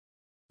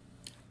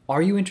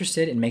Are you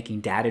interested in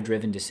making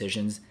data-driven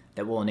decisions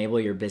that will enable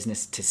your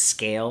business to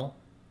scale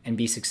and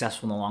be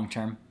successful in the long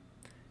term?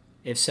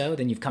 If so,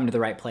 then you've come to the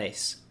right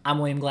place. I'm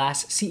William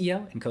Glass,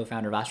 CEO and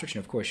co-founder of Ostrich,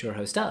 and of course, your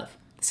host of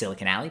the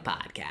Silicon Alley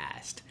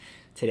Podcast.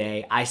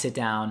 Today, I sit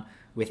down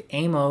with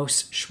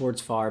Amos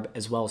Schwartzfarb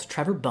as well as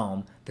Trevor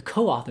Boehm, the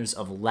co-authors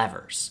of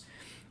Levers.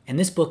 And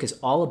this book is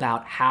all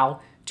about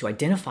how to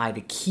identify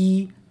the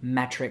key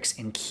metrics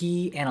and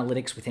key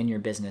analytics within your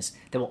business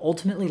that will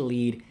ultimately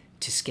lead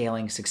to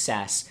scaling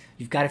success.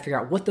 You've got to figure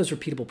out what those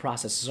repeatable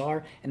processes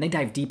are, and they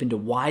dive deep into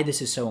why this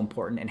is so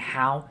important and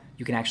how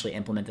you can actually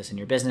implement this in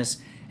your business.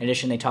 In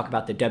addition, they talk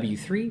about the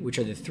W3, which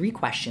are the 3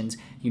 questions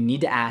you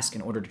need to ask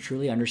in order to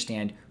truly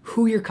understand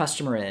who your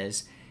customer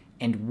is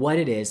and what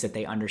it is that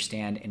they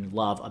understand and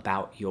love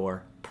about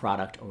your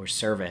product or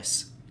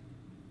service.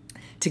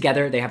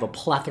 Together, they have a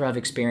plethora of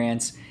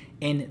experience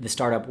in the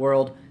startup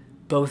world,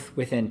 both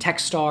within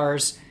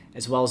Techstars,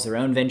 as well as their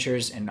own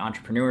ventures and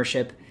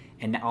entrepreneurship,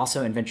 and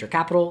also in venture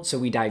capital. So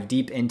we dive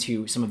deep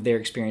into some of their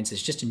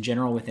experiences just in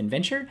general within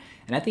venture,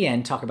 and at the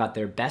end, talk about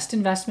their best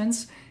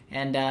investments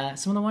and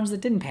some of the ones that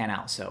didn't pan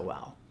out so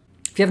well.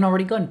 If you haven't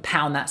already, go ahead and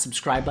pound that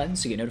subscribe button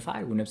so you get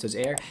notified when episodes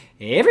air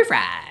every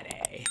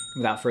Friday.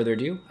 Without further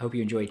ado, I hope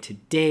you enjoyed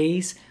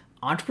today's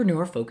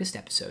entrepreneur-focused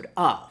episode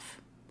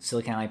of the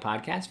Silicon Alley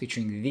Podcast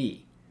featuring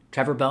the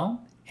Trevor Boehm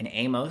and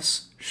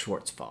Amos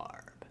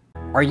Schwartzfarb.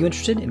 Are you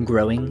interested in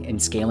growing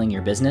and scaling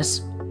your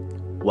business?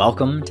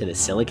 Welcome to the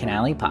Silicon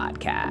Alley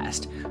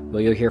Podcast,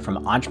 where you'll hear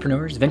from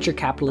entrepreneurs, venture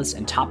capitalists,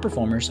 and top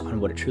performers on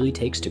what it truly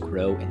takes to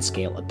grow and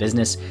scale a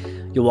business.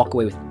 You'll walk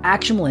away with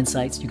actionable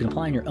insights you can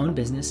apply in your own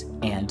business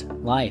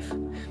and life.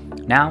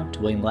 Now to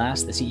William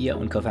Glass, the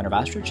CEO and co-founder of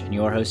Ostrich, and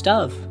your host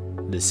of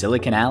the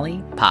Silicon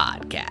Alley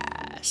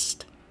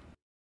Podcast.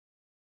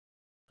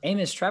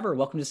 Amos, Trevor,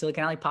 welcome to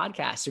Silicon Alley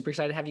Podcast. Super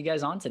excited to have you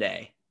guys on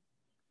today.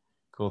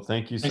 Cool.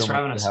 Thank you Thanks so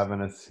for much for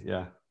having us.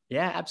 Yeah.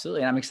 Yeah,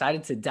 absolutely. And I'm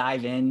excited to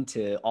dive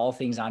into all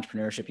things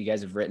entrepreneurship. You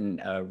guys have written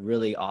a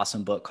really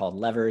awesome book called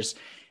Levers,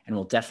 and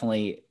we'll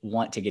definitely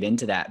want to get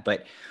into that.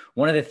 But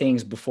one of the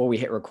things before we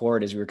hit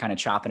record is we were kind of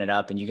chopping it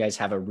up, and you guys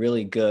have a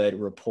really good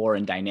rapport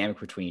and dynamic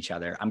between each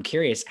other. I'm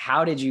curious,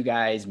 how did you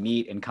guys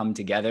meet and come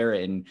together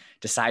and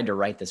decide to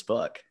write this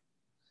book?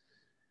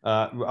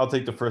 I'll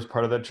take the first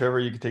part of that, Trevor.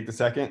 You can take the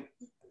second.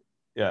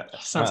 Yeah.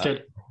 Sounds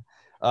good.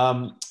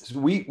 So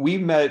we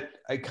met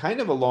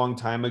kind of a long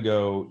time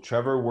ago.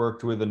 Trevor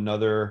worked with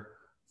another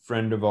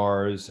friend of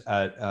ours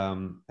at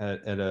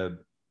a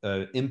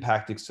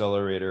impact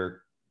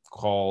accelerator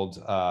called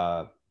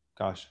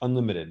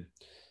Unlimited.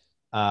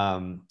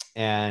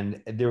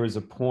 And there was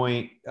a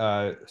point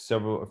a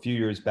few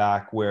years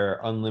back where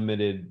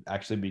Unlimited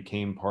actually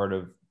became part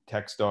of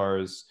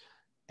Techstars,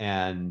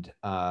 and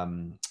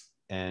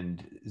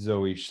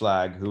Zoe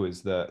Schlag, who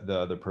is the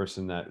other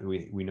person that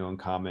we know in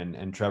common,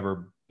 and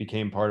Trevor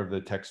became part of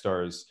the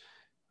Techstars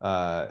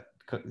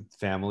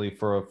family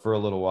for a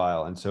little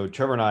while. And so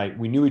Trevor and I,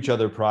 we knew each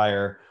other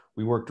prior.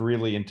 We worked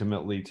really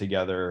intimately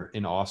together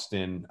in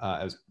Austin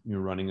as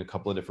running a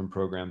couple of different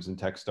programs in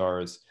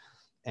Techstars.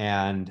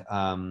 And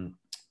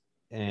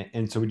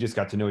so we just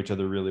got to know each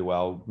other really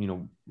well,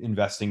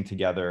 investing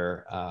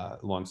together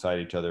alongside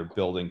each other,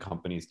 building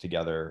companies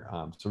together.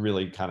 So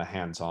really kind of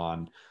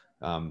hands-on.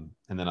 And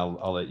then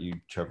I'll let you,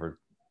 Trevor,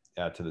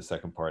 add to the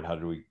second part. How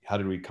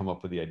did we come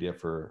up with the idea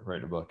for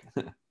writing a book?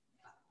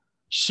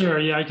 Sure.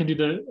 Yeah, I can do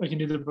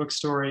the book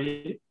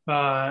story.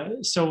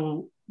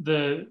 So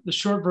the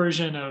short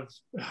version of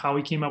how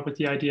we came up with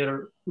the idea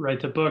to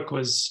write the book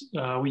was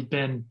we'd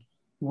been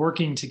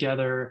working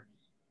together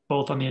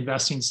both on the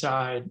investing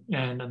side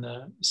and on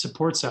the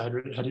support side.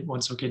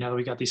 Once, okay, now that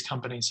we got these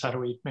companies, how do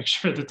we make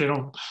sure that they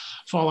don't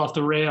fall off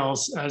the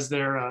rails as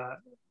they're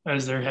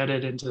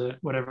headed into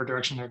whatever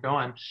direction they're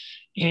going.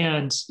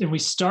 And we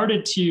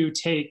started to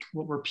take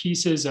what were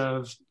pieces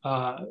of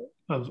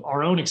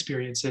our own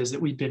experiences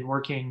that we'd been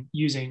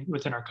using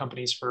within our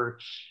companies for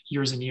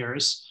years and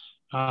years.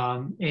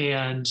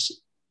 And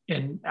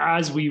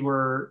as we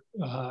were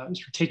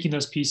taking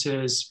those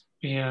pieces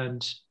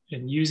and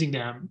using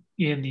them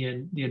in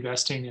the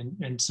investing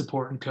and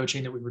support and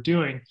coaching that we were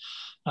doing,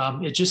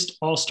 it just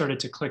all started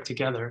to click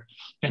together.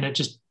 And it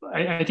just,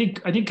 I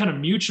think kind of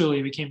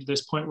mutually we came to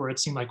this point where it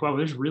seemed like, wow,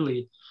 there's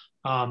really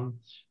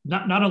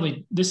not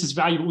only this is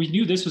valuable, we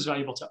knew this was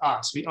valuable to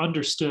us. We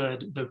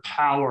understood the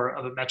power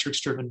of a metrics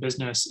driven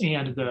business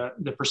and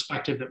the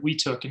perspective that we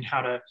took and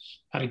how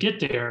to get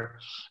there,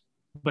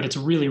 but it's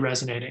really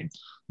resonating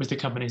with the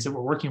companies that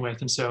we're working with.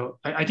 And so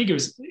I think it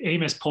was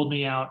Amos pulled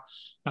me out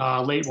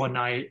late one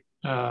night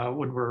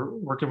when we're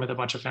working with a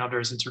bunch of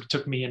founders and sort of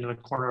took me into the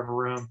corner of a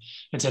room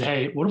and said,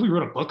 "Hey, what if we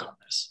wrote a book on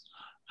this?"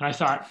 And I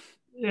thought,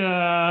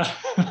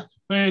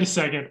 wait a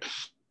second.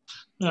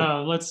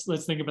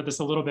 Let's think about this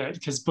a little bit,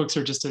 because books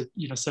are just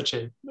such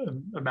a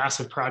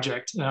massive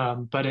project.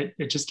 But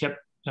it just kept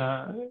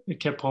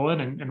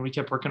pulling, and we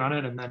kept working on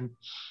it, and then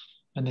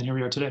here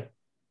we are today.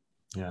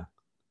 Yeah.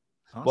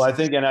 Awesome. Well, I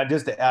think, and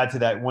just to add to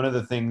that, one of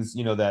the things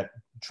that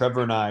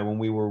Trevor and I, when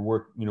we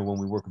work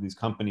with these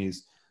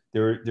companies,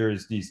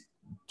 there's these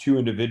two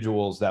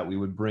individuals that we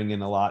would bring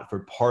in a lot for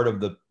part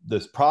of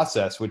this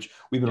process, which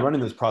we've been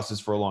running this process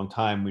for a long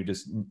time. We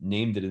just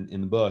named it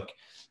in the book.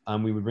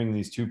 We would bring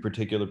these two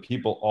particular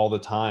people all the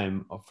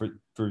time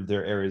for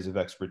their areas of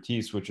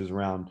expertise, which is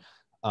around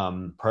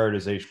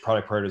prioritization,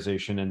 product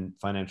prioritization, and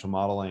financial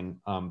modeling.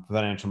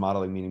 Financial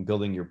modeling meaning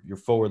building your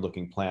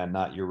forward-looking plan,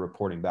 not your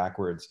reporting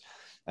backwards.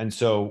 And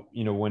so,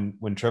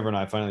 when Trevor and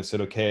I finally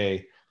said,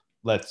 okay,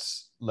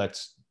 let's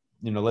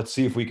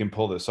see if we can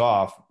pull this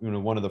off.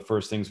 One of the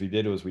first things we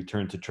did was we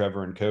turned to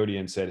Trevor and Cody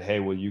and said, hey,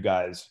 will you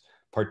guys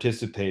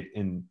participate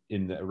in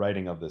the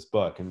writing of this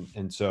book?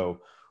 And so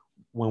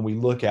when we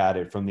look at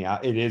it from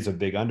it is a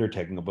big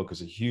undertaking. A book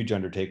is a huge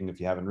undertaking if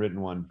you haven't written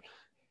one.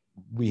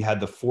 We had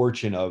the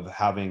fortune of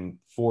having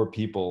 4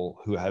 people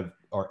who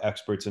are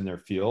experts in their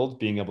field,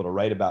 being able to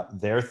write about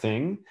their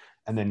thing.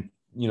 And then,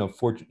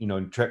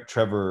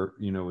 Trevor,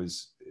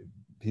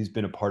 he's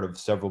been a part of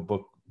several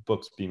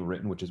books being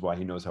written, which is why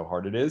he knows how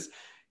hard it is.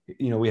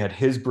 We had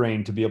his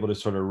brain to be able to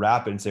sort of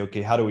wrap it and say,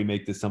 okay, how do we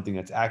make this something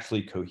that's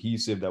actually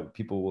cohesive, that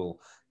people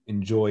will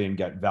enjoy and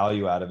get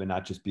value out of, and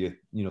not just be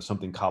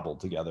something cobbled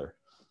together.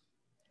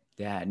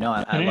 Yeah, no,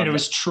 I and love it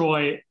was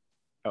Troy.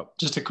 Oh,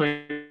 just a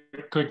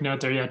quick note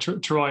there. Yeah,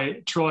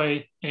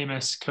 Troy,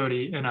 Amos,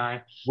 Cody, and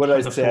I. What did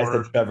I say? I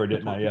said Trevor,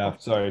 didn't I? Yeah,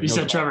 sorry. You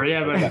said Trevor,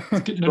 yeah,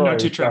 but Troy, no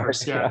 2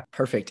 Trevors. Yeah,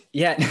 perfect.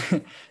 Yeah,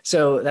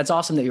 so that's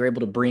awesome that you're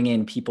able to bring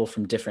in people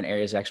from different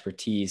areas of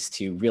expertise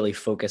to really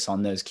focus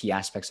on those key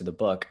aspects of the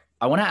book.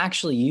 I want to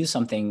actually use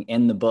something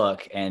in the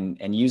book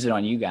and use it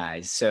on you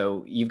guys.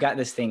 So you've got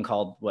this thing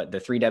called the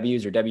 3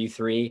 W's or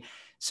W3.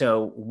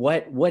 So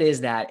what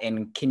is that?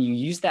 And can you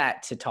use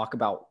that to talk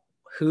about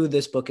who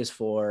this book is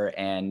for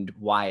and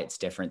why it's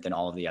different than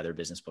all of the other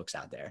business books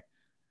out there?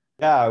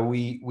 Yeah,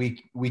 we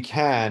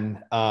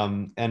can,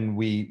 and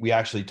we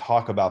actually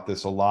talk about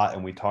this a lot,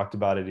 and we talked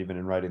about it even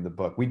in writing the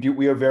book.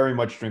 We are very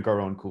much drink our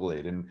own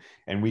Kool-Aid,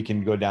 and we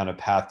can go down a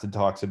path to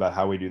talks about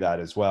how we do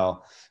that as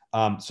well.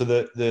 So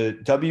the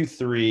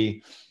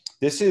W3,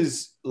 this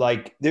is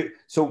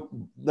so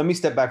let me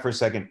step back for a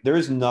second. There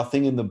is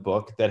nothing in the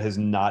book that has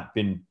not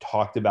been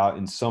talked about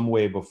in some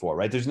way before,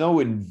 right? There's no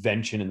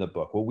invention in the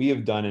book. What we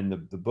have done in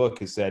the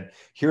book is said,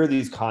 here are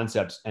these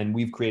concepts, and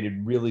we've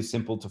created really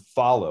simple to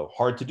follow,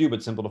 hard to do,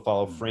 but simple to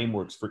follow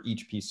frameworks for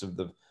each piece of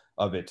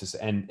it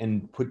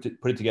and put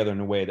it together in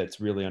a way that's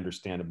really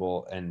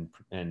understandable and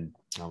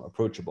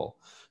approachable.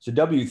 So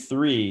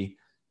W3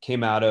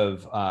 came out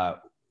of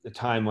the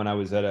time when I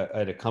was at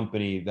a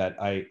company that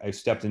I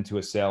stepped into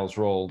a sales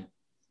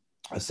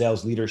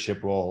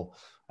leadership role,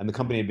 and the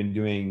company had been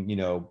doing,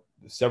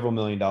 several $1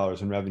 million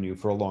in revenue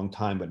for a long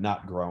time, but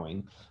not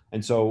growing.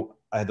 And so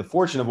I had the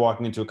fortune of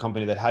walking into a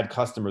company that had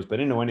customers, but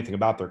didn't know anything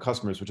about their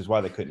customers, which is why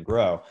they couldn't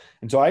grow.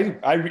 And so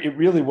it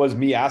really was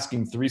me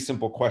asking 3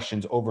 simple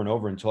questions over and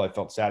over until I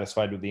felt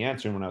satisfied with the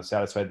answer. And when I was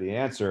satisfied with the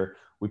answer,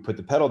 we put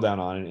the pedal down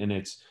on it. And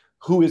it's,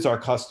 who is our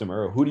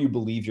customer? Or who do you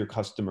believe your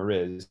customer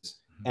is?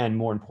 And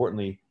more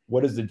importantly,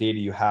 what is the data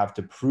you have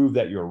to prove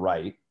that you're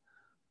right?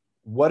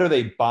 What are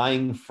they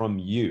buying from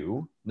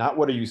you? Not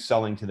what are you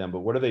selling to them,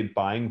 but what are they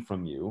buying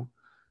from you?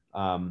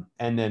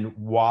 And then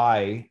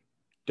why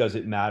does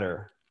it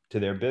matter to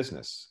their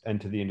business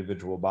and to the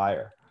individual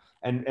buyer?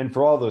 And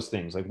for all those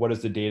things, like, what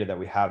is the data that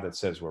we have that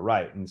says we're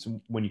right? And so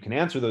when you can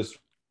answer those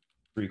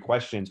 3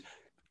 questions,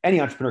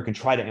 any entrepreneur can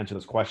try to answer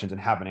those questions and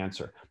have an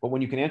answer. But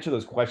when you can answer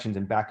those questions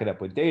and back it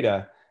up with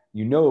data,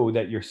 you know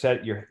that you're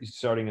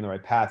starting in the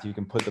right path. You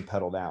can put the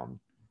pedal down.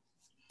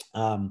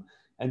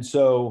 And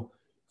so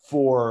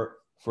for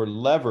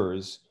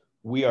levers,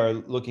 we are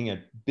looking at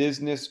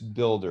business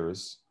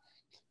builders,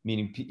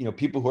 meaning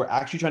people who are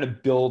actually trying to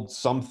build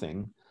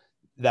something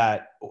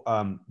that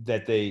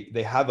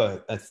they have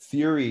a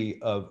theory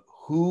of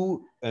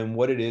who and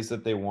what it is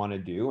that they want to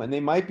do, and they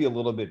might be a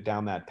little bit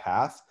down that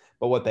path,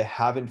 but what they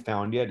haven't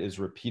found yet is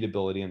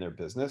repeatability in their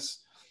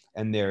business,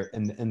 and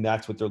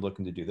that's what they're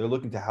looking to do. They're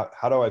looking to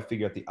how do I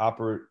figure out the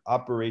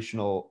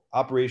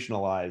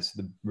operationalize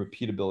the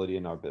repeatability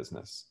in our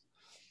business.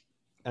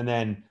 And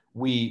then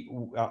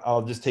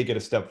I'll just take it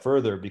a step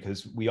further,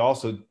 because we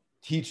also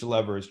teach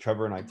levers.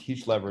 Trevor and I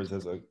teach levers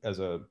as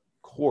a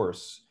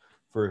course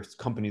for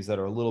companies that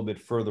are a little bit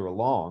further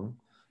along.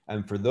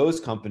 And for those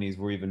companies,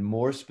 we're even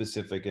more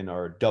specific in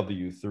our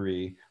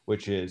W3,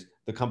 which is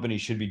the company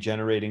should be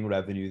generating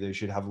revenue. They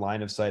should have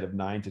line of sight of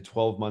 9 to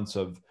 12 months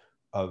of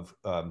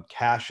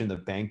cash in the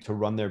bank to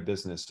run their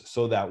business,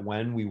 so that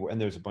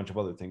and there's a bunch of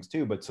other things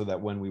too, but so that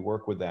when we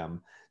work with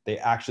them, they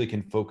actually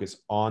can focus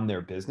on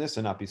their business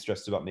and not be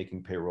stressed about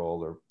making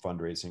payroll or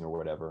fundraising or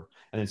whatever.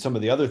 And then some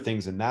of the other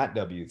things in that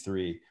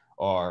W3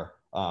 are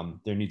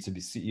there needs to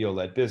be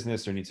CEO-led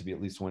business. There needs to be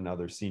at least one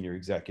other senior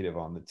executive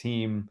on the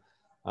team.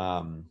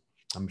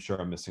 I'm sure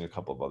I'm missing a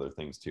couple of other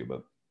things too,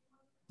 but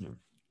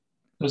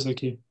those are the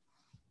key.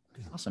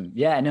 Awesome.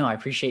 Yeah, no, I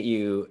appreciate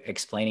you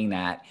explaining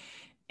that.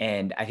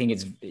 And I think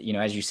it's,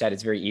 as you said,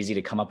 it's very easy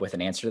to come up with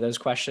an answer to those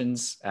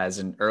questions. As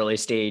an early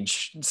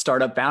stage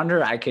startup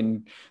founder, I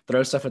can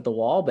throw stuff at the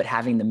wall, but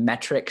having the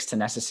metrics to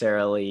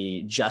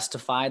necessarily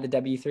justify the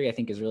W3, I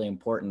think, is really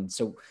important.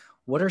 So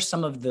what are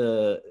some of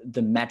the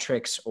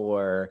metrics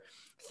or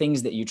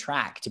things that you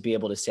track to be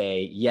able to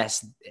say,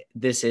 yes,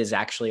 this is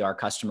actually our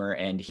customer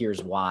and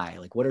here's why?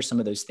 Like, what are some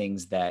of those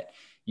things that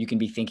you can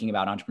be thinking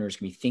about, entrepreneurs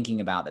can be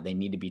thinking about, that they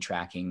need to be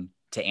tracking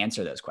to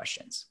answer those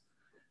questions?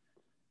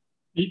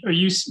 Are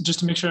you, just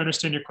to make sure I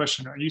understand your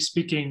question, are you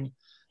speaking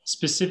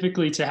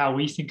specifically to how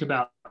we think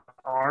about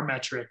our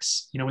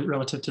metrics,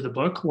 relative to the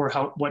book, or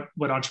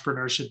what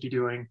entrepreneurs should be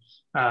doing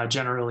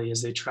generally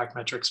as they track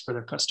metrics for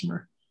their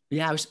customer?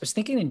 Yeah, I was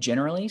thinking in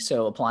generally,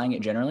 so applying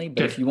it generally,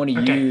 but if you want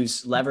to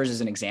use levers as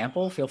an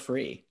example, feel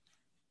free.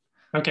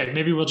 Okay,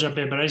 maybe we'll jump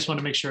in, but I just want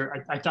to make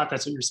sure. I thought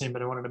that's what you were saying,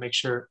 but I wanted to make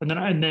sure. And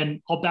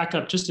then I'll back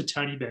up just a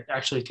tiny bit,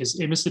 actually, because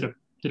Amos did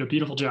a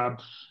beautiful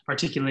job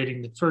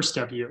articulating the first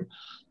W,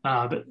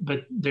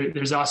 but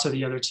there's also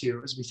the other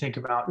two as we think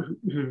about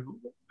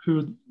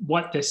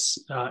what this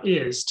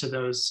is to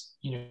those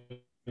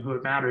who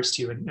it matters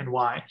to and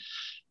why.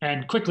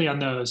 And quickly on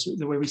those,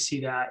 the way we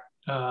see that,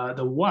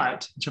 the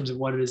what, in terms of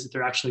what it is that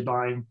they're actually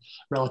buying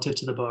relative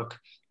to the book,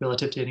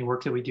 relative to any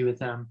work that we do with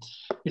them,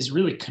 is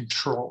really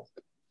control.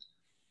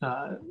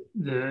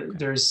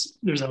 There's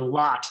a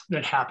lot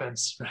that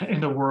happens in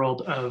the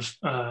world of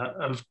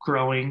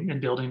growing and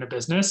building a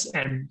business,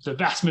 and the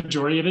vast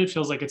majority of it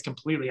feels like it's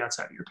completely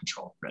outside of your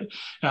control, right?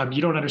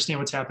 You don't understand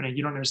what's happening.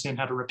 You don't understand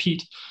how to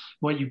repeat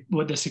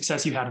what the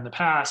success you had in the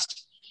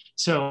past.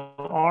 So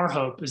our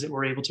hope is that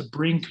we're able to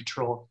bring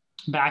control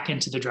back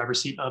into the driver's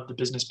seat of the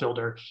business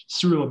builder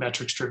through a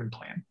metrics-driven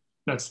plan.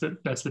 That's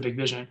the big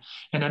vision.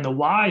 And then the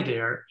why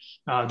there,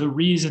 the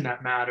reason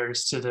that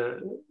matters to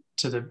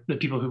the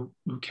people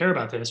who care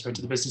about this, right,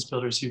 to the business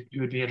builders who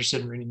would be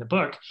interested in reading the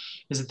book,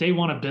 is that they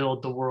want to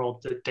build the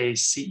world that they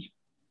see,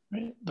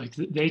 right? Like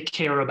they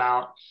care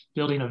about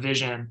building a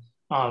vision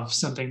of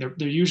something.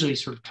 They're usually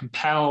sort of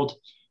compelled,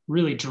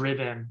 really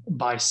driven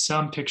by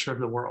some picture of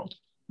the world,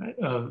 right,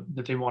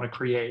 that they want to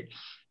create.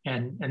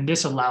 And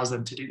this allows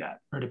them to do that,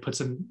 or it puts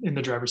them in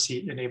the driver's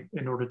seat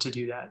in order to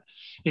do that.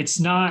 It's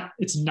not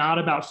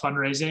about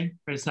fundraising,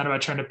 right? It's not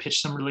about trying to pitch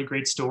some really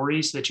great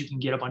story so that you can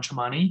get a bunch of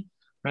money,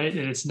 right?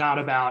 And it's not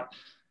about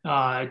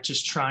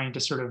just trying to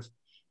sort of,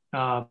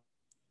 kind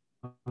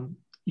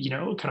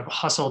of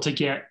hustle to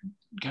get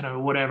kind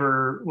of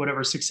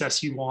whatever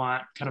success you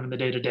want kind of in the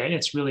day-to-day.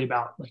 It's really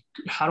about, like,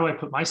 how do I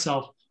put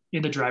myself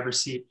in the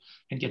driver's seat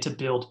and get to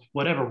build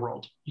whatever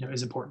world,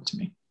 is important to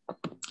me.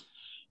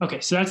 Okay,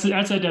 so that's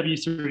that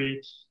W3.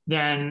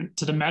 Then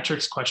to the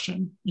metrics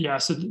question. Yeah,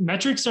 so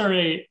metrics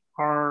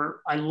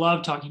are I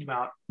love talking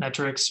about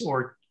metrics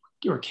or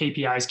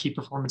KPIs, key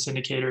performance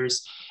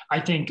indicators. I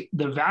think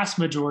the vast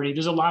majority,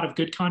 there's a lot of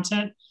good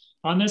content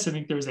on this. I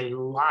think there's a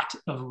lot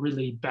of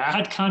really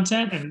bad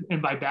content,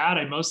 and by bad,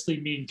 I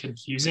mostly mean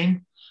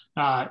confusing.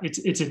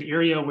 It's an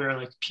area where,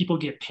 like, people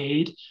get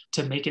paid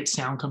to make it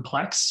sound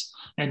complex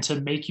and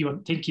to make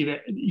you think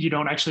that you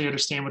don't actually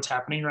understand what's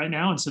happening right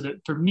now. And so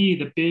that, for me,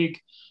 the big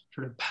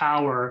sort of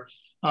power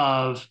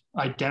of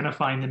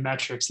identifying the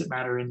metrics that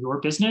matter in your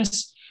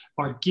business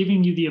are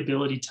giving you the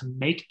ability to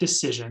make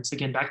decisions.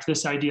 Again, back to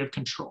this idea of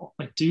control.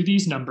 Like, do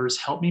these numbers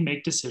help me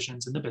make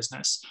decisions in the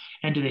business?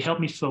 And do they help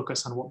me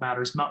focus on what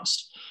matters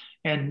most?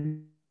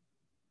 And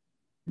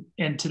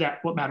to that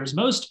what matters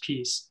most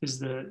piece is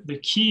the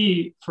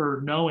key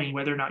for knowing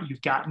whether or not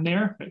you've gotten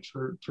there, right?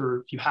 For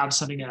if you have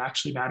something that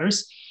actually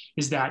matters,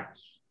 is that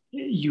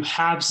you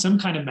have some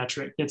kind of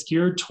metric that's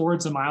geared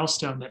towards a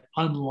milestone that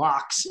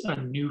unlocks a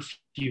new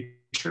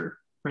future,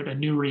 right? A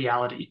new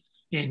reality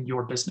in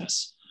your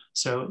business.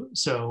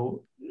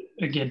 So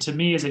again, to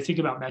me, as I think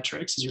about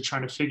metrics, as you're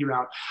trying to figure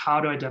out how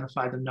to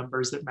identify the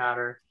numbers that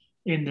matter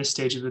in this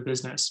stage of the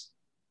business,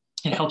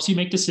 it helps you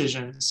make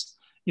decisions.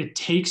 It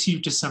takes you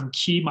to some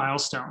key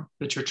milestone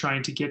that you're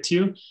trying to get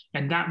to,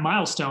 and that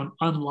milestone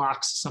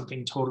unlocks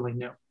something totally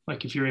new.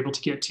 Like, if you're able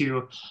to get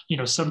to,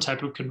 some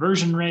type of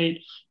conversion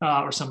rate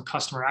or some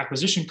customer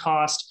acquisition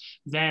cost,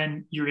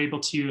 then you're able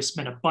to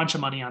spend a bunch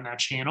of money on that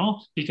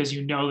channel because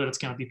you know that it's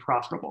going to be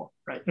profitable,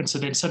 right? And so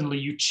then suddenly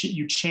you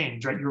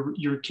change, right?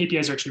 Your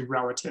KPIs are actually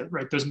relative,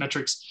 right? Those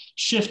metrics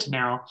shift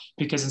now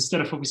because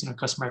instead of focusing on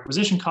customer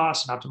acquisition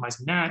costs and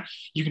optimizing that,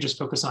 you can just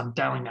focus on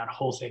dialing that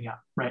whole thing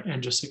up, right?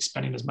 And just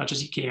spending as much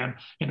as you can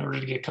in order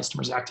to get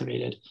customers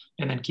activated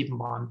and then keep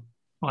them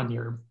on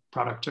your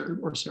product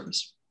or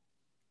service.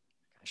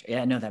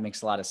 Yeah, no, that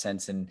makes a lot of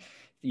sense. And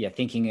yeah,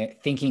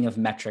 thinking of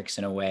metrics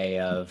in a way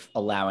of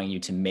allowing you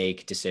to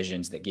make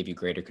decisions that give you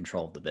greater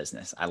control of the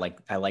business. I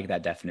like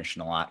that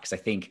definition a lot, because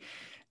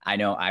I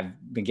know I've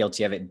been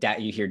guilty of it.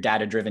 You hear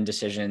data-driven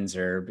decisions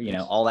or,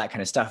 all that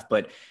kind of stuff,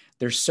 but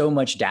there's so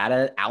much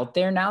data out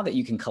there now that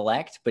you can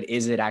collect, but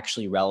is it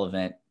actually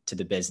relevant to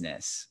the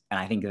business? And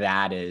I think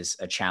that is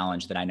a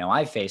challenge that I know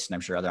I face, and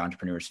I'm sure other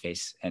entrepreneurs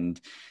face. And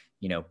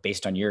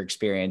based on your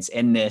experience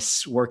in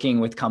this, working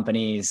with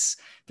companies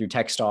through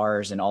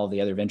Techstars and all of the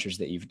other ventures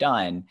that you've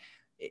done,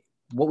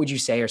 what would you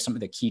say are some of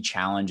the key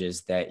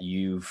challenges that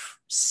you've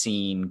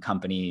seen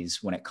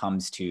companies when it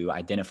comes to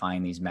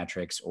identifying these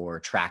metrics or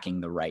tracking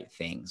the right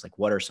things? Like,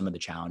 what are some of the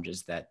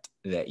challenges that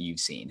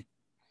you've seen?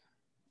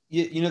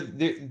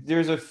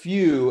 there's a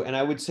few, and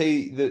I would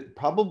say that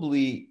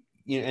probably,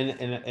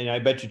 and I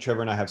bet you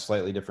Trevor and I have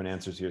slightly different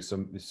answers here.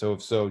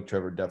 So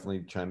Trevor,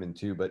 definitely chime in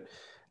too. But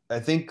I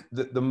think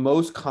the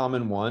most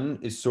common one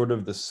is sort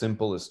of the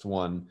simplest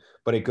one,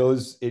 but it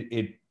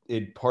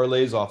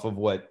parlays off of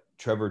what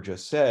Trevor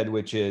just said,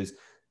 which is,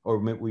 or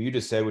what you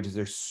just said, which is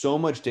there's so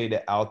much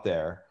data out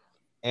there,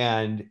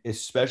 and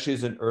especially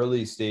as an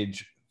early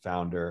stage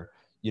founder,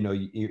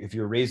 if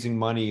you're raising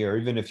money, or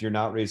even if you're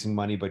not raising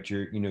money, but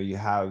you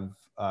have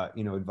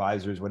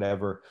advisors,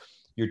 whatever,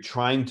 you're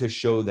trying to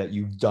show that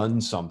you've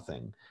done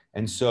something.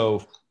 And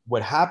so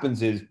what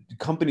happens is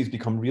companies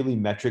become really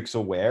metrics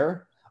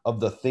aware of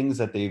the things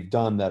that they've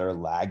done that are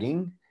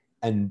lagging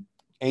and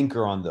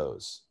anchor on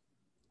those.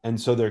 And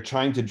so they're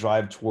trying to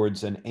drive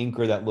towards an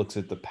anchor that looks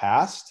at the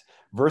past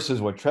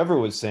versus what Trevor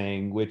was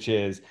saying, which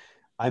is,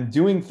 I'm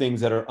doing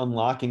things that are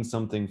unlocking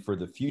something for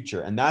the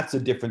future. And that's the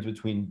difference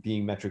between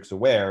being metrics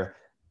aware,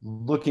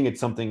 looking at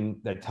something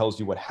that tells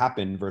you what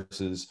happened,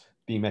 versus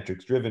being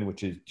metrics driven,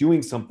 which is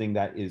doing something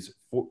that is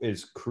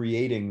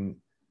creating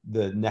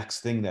the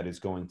next thing that is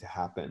going to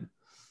happen.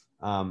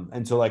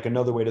 And so like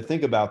another way to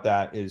think about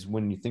that is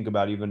when you think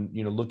about even,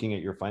 looking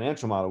at your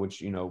financial model,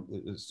 which,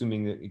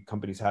 assuming that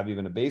companies have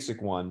even a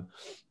basic one,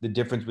 the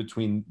difference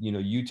between,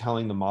 you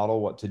telling the model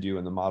what to do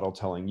and the model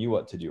telling you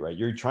what to do, right?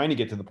 You're trying to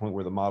get to the point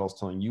where the model's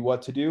telling you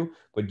what to do,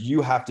 but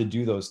you have to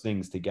do those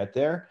things to get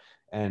there.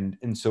 And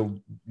so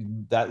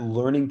that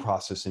learning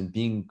process and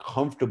being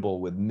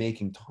comfortable with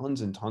making tons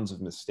and tons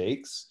of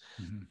mistakes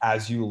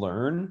as you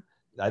learn,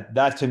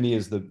 that to me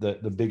is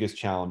the biggest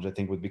challenge, I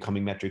think, with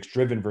becoming metrics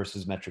driven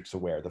versus metrics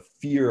aware. The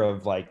fear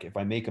of like, if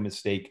I make a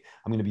mistake,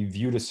 I'm going to be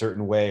viewed a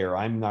certain way, or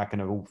I'm not going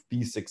to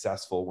be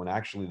successful, when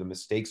actually the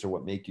mistakes are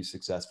what make you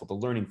successful. The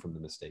learning from the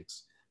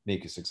mistakes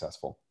make you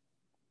successful.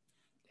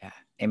 Yeah,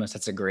 Amos,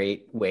 that's a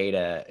great way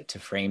to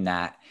frame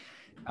that,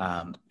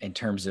 in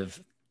terms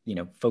of,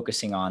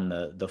 focusing on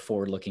the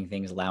forward-looking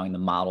things, allowing the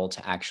model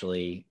to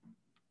actually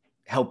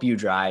help you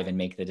drive and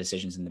make the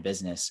decisions in the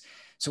business.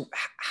 So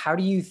how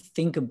do you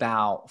think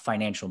about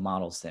financial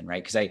models then,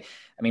 right? Because I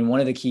mean, one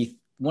of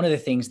the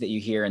things that you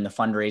hear in the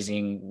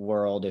fundraising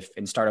world,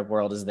 in startup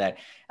world, is that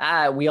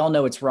we all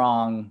know it's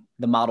wrong,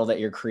 the model that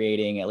you're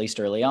creating, at least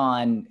early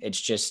on. It's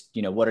just,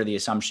 what are the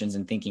assumptions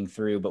and thinking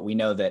through, but we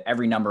know that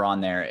every number on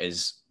there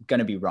is going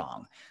to be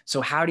wrong.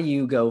 So how do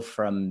you go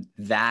from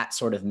that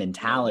sort of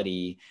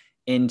mentality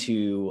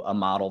into a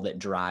model that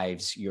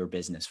drives your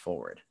business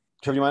forward?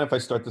 Trevor, you mind if I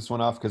start this one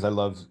off? Because I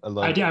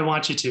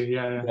want you to.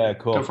 Yeah. Yeah,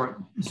 cool. Go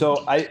for it.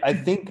 So I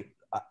think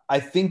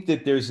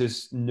that there's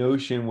this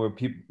notion where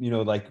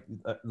people,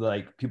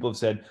 like people have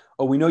said,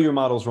 oh, we know your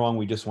model's wrong,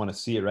 we just want to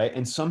see it, right?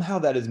 And somehow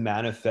that is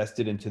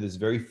manifested into this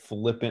very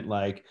flippant,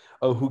 like,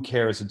 oh, who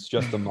cares? It's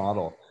just a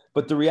model.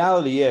 But the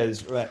reality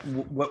is, right,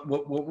 what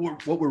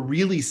we're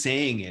really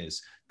saying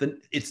is that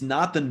it's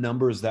not the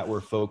numbers that we're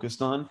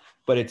focused on,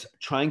 but it's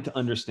trying to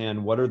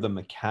understand what are the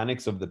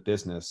mechanics of the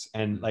business.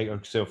 And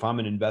so if I'm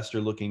an investor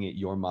looking at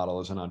your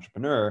model as an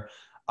entrepreneur,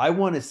 I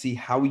want to see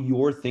how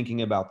you're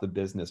thinking about the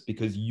business,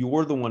 because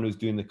you're the one who's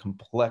doing the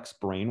complex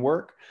brain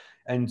work.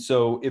 And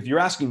so if you're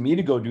asking me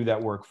to go do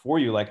that work for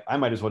you, like, I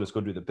might as well just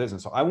go do the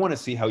business. So I want to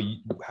see how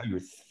you're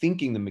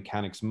thinking the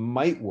mechanics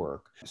might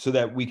work, so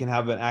that we can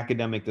have an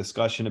academic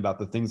discussion about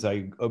the things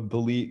I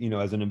believe,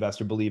 as an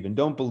investor, believe and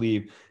don't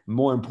believe.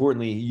 More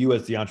importantly, you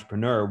as the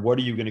entrepreneur, what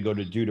are you going to go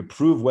to do to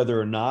prove whether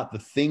or not the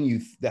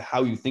thing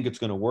how you think it's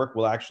going to work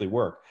will actually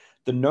work?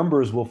 The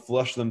numbers will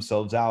flush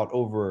themselves out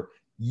over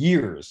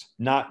years,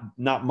 not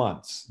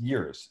months,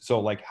 years. So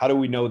like, how do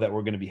we know that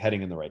we're going to be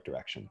heading in the right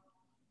direction?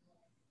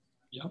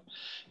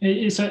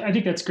 Yep. So I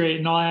think that's great.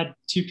 And I'll add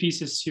two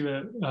pieces to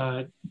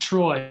it.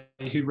 Troy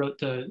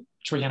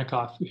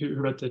Hanikoff, who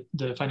wrote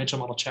the financial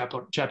model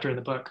chapter in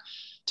the book,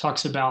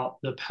 talks about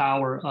the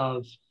power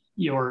of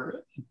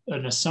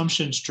an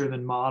assumptions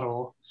driven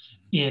model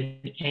in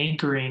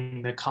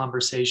anchoring the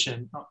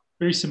conversation,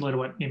 very similar to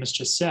what Amos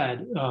just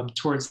said,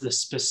 towards the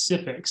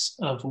specifics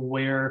of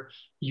where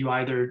you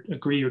either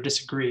agree or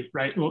disagree,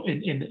 right?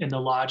 In the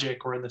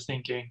logic or in the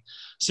thinking.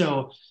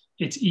 So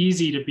it's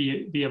easy to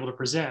be able to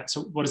present.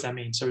 So what does that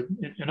mean? So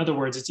in other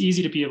words, it's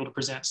easy to be able to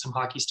present some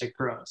hockey stick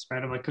growth,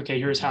 right? I'm like, okay,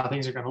 here's how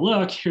things are going to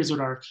look. Here's what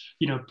our,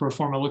 pro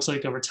forma looks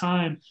like over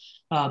time.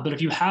 But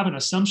if you have an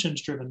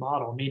assumptions driven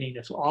model, meaning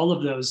if all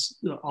of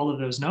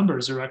those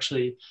numbers are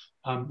actually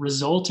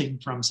resulting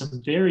from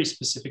some very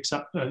specific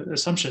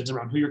assumptions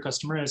around who your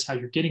customer is, how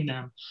you're getting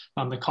them,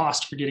 the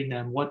cost for getting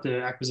them, what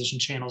the acquisition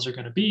channels are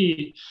going to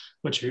be,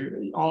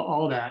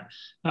 all that,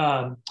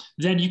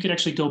 then you could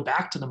actually go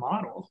back to the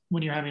model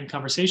when you're having a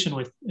conversation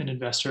with an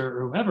investor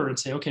or whoever and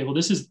say, okay, well,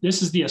 this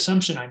is the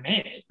assumption I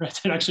made, right?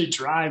 That actually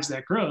drives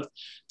that growth.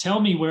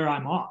 Tell me where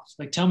I'm off.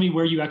 Like, tell me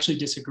where you actually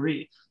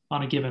disagree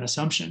on a given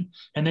assumption.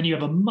 And then you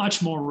have a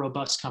much more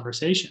robust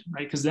conversation,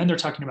 right? Because then they're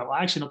talking about, well,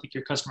 I actually don't think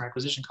your customer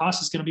acquisition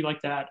cost is going to be like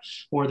that.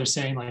 Or they're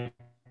saying, like,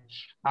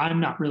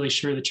 I'm not really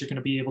sure that you're going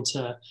to be able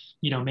to,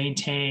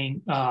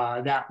 maintain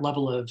that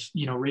level of,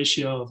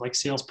 ratio of like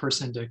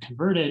salesperson to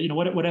converted,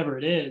 whatever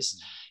it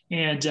is.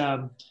 And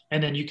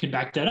then you can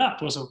back that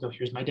up. Well, so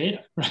here's my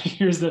data, right?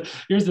 Here's the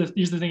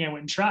thing I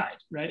went and tried,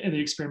 right? And the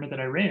experiment that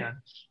I ran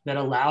that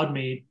allowed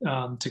me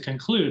to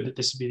conclude that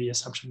this would be the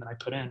assumption that I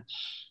put in.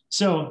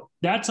 So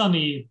that's on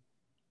the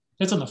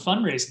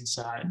fundraising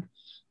side.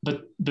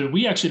 But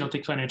we actually don't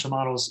think financial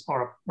models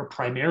are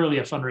primarily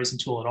a fundraising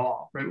tool at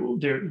all, right?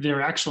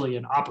 They're actually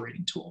an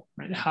operating tool,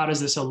 right? How does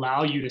this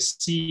allow you to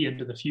see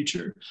into the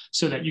future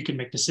so that you can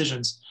make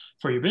decisions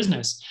for your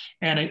business?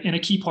 And a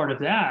key part of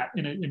that,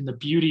 and the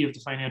beauty of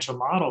the financial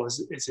model is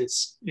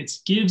it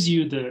gives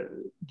you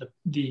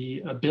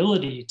the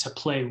ability to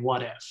play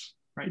what if,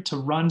 right? To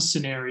run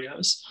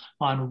scenarios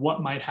on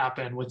what might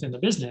happen within the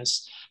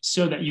business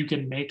so that you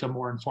can make a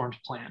more informed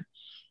plan.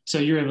 So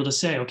you're able to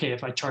say, okay,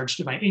 if I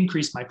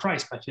increased my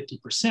price by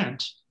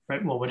 50%,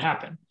 right, what would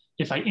happen?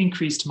 If I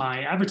increased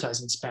my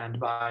advertising spend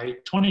by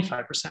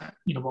 25%,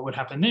 what would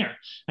happen there?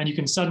 And you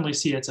can suddenly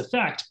see its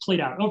effect played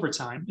out over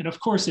time. And of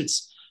course,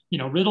 it's,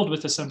 riddled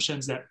with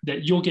assumptions that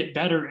you'll get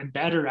better and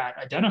better at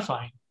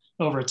identifying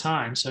over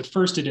time. So at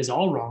first it is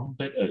all wrong,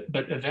 but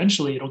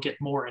eventually it'll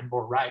get more and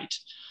more right.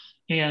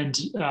 And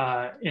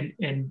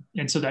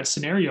so that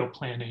scenario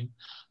planning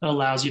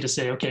allows you to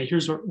say, okay,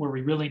 here's where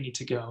we really need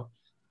to go.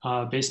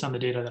 Based on the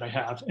data that I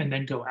have, and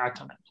then go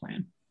act on that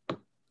plan.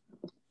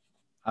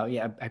 Oh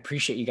yeah, I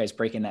appreciate you guys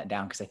breaking that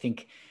down, because I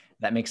think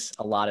that makes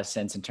a lot of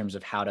sense in terms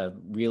of how to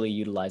really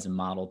utilize a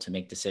model to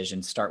make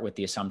decisions, start with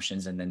the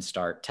assumptions, and then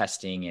start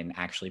testing and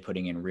actually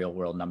putting in real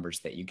world numbers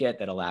that you get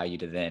that allow you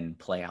to then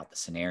play out the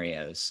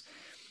scenarios.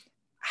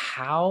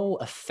 How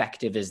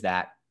effective is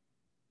that?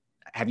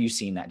 Have you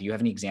seen that? Do you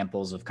have any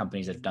examples of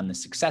companies that have done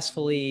this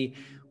successfully,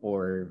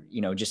 or,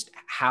 just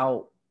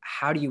how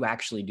do you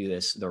actually do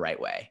this the right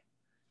way?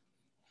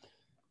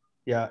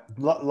 Yeah,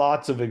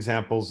 lots of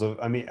examples of,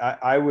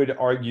 I would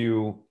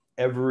argue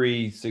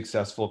every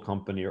successful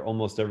company, or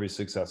almost every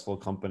successful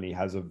company,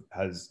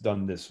 has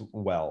done this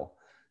well.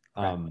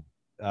 Right.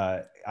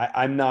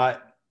 I'm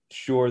not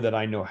sure that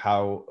I know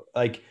how,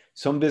 like,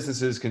 some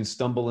businesses can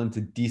stumble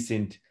into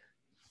decent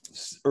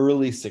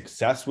early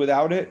success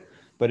without it,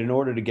 but in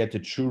order to get to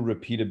true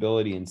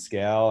repeatability and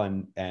scale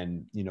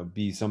and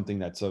be something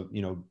that's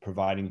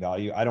providing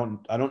value, I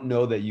don't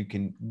know that you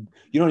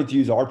don't need to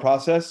use our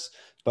process,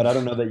 but I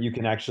don't know that you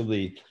can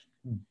actually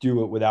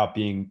do it without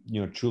being,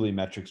 truly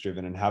metrics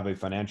driven and have a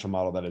financial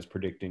model that is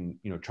predicting,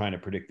 trying to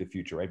predict the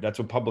future, right? That's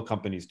what public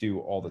companies do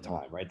all the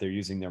time, right? They're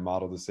using their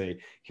model to say,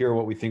 here are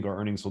what we think our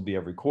earnings will be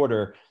every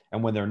quarter.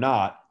 And when they're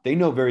not, they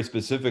know very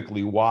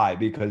specifically why,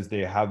 because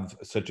they have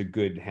such a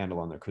good handle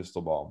on their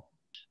crystal ball.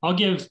 I'll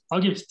give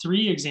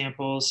 3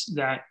 examples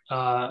that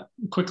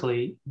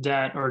quickly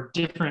that are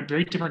different,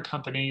 very different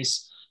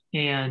companies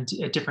and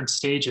at different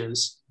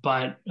stages,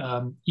 but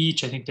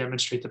each I think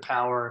demonstrate the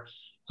power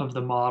of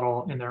the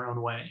model in their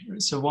own way.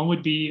 So one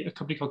would be a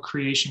company called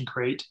Creation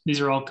Crate.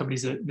 These are all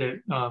companies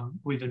that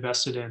we've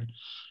invested in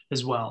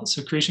as well.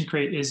 So Creation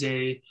Crate is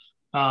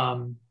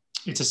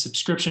it's a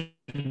subscription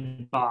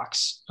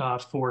box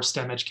for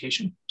STEM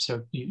education.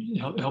 So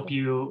help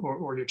you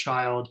or your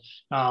child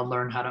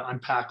learn how to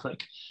unpack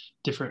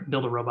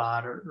build a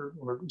robot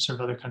or sort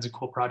of other kinds of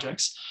cool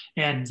projects.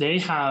 And they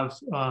have,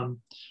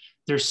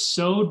 they're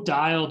so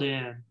dialed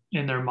in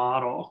their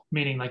model,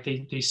 meaning like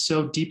they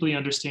so deeply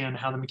understand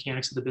how the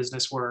mechanics of the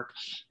business work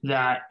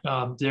that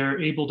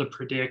they're able to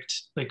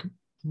predict like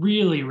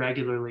really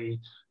regularly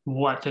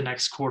what the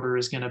next quarter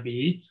is going to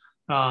be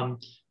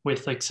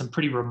with like some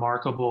pretty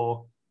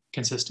remarkable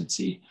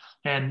consistency.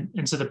 And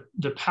so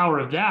the power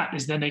of that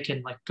is then they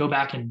can like go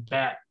back and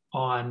bet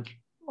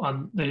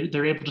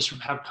they're able to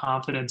sort of have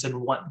confidence in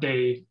what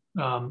they're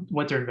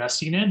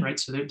investing in, right?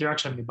 So they're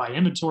actually having to buy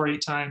inventory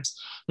at times.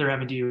 They're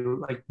having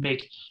to like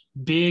make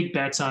big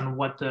bets on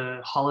what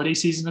the holiday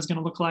season is going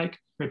to look like,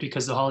 right?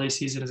 Because the holiday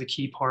season is a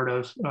key part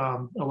of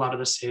a lot of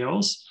the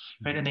sales,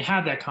 right? And they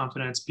have that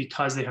confidence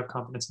because they have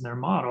confidence in their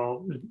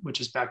model, which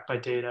is backed by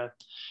data.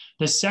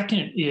 The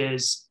second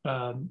is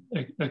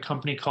a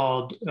company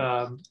called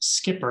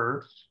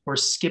Skipper or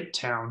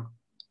Skiptown.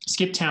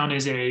 Skiptown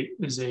is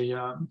a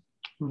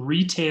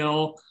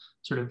retail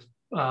sort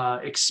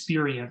of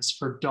experience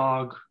for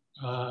dog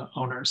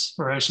owners,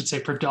 or I should say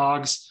for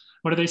dogs.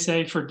 What do they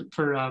say for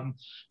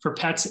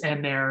pets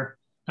and their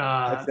they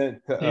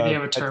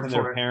have a term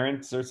for their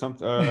parents or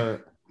something,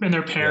 or and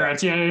their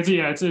parents. Yeah,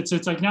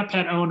 it's like not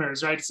pet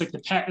owners, right? It's like the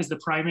pet is the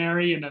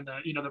primary, and then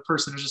the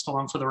person is just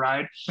along for the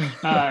ride.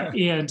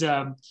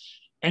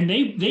 And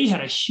they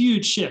had a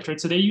huge shift, right?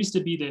 So they used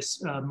to be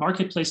this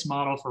marketplace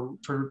model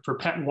for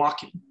pet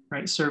walking,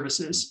 right,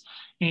 services.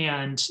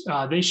 And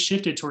they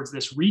shifted towards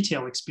this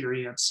retail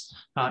experience,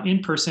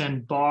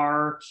 in-person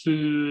bar,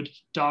 food,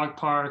 dog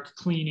park,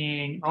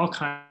 cleaning, all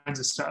kinds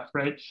of stuff,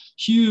 right?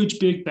 Huge,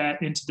 big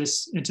bet into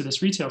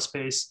this retail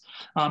space.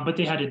 But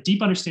they had a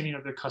deep understanding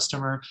of their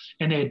customer,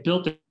 and they had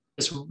built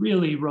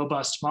really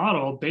robust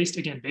model based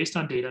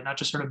on data, not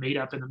just sort of made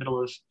up in the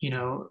middle of,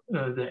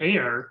 the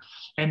air.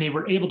 And they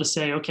were able to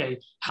say, okay,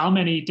 how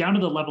many, down to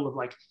the level of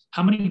like,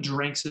 how many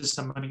drinks is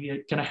somebody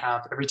going to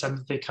have every time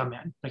that they come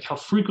in? Like, how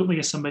frequently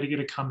is somebody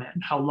going to come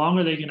in? How long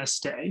are they going to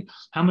stay?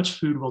 How much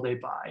food will they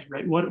buy,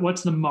 right?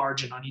 What's the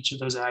margin on each of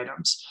those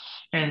items?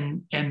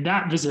 And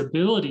that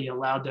visibility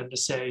allowed them to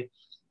say,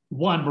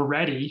 one, we're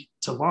ready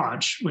to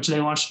launch, which they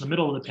launched in the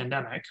middle of the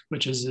pandemic,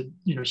 which is a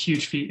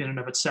huge feat in and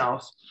of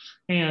itself.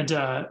 And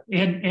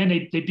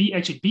they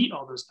actually beat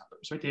all those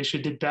numbers, right? They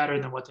actually did better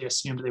than what they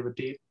assumed they would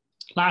be.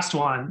 Last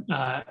one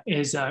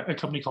is a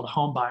company called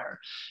Homebuyer,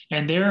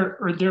 and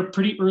they're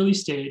pretty early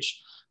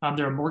stage.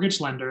 They're a mortgage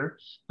lender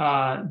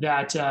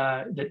that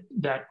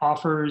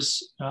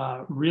offers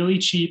really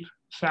cheap,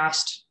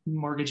 fast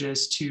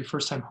mortgages to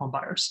first-time home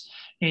buyers.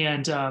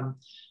 And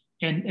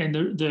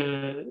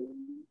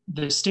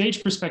the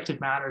stage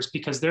perspective matters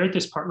because they're at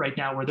this part right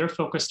now where they're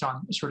focused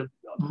on sort of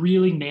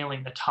really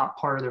nailing the top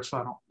part of their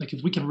funnel. Like,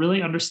 if we can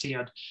really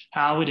understand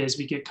how it is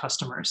we get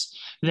customers,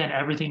 then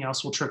everything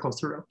else will trickle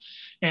through.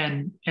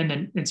 And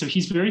so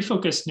he's very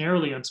focused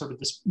narrowly on sort of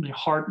this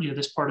hard,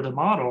 this part of the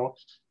model,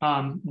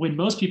 when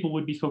most people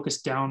would be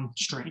focused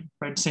downstream,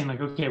 right? Saying like,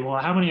 okay, well,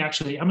 how many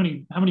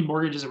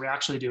mortgages are we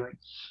actually doing?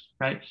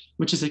 Right?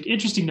 Which is an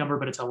interesting number,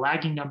 but it's a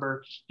lagging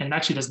number, and it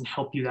actually doesn't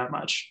help you that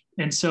much.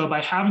 And so by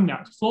having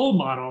that full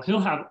model, he'll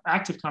have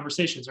active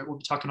conversations, right? We'll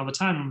be talking all the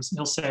time, and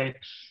he'll say,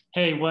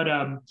 hey,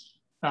 we're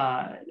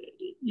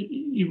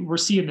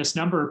seeing this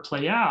number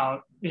play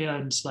out,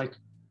 and like,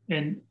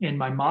 and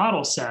my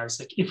model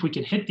says, like, if we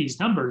can hit these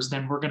numbers,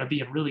 then we're going to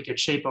be in really good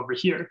shape over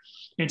here.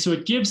 And so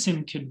it gives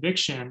him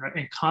conviction, right,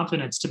 and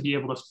confidence to be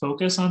able to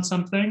focus on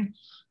something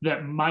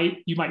that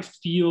you might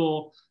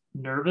feel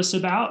nervous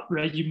about,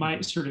 right? You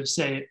might sort of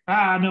say,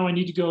 no, I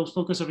need to go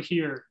focus over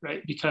here,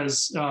 right?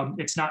 Because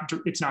it's not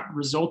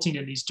resulting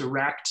in these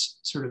direct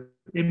sort of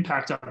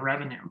impact on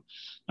revenue.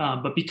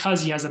 But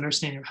because he has an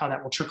understanding of how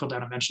that will trickle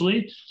down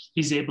eventually,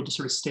 he's able to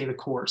sort of stay the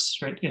course,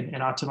 right? And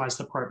optimize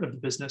the part of the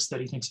business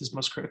that he thinks is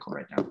most critical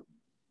right now.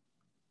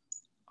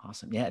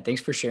 Awesome. Yeah.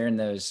 Thanks for sharing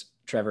those,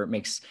 Trevor. It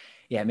makes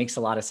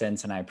a lot of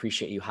sense. And I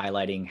appreciate you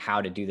highlighting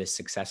how to do this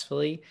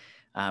successfully.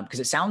 Because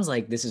it sounds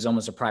like this is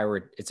almost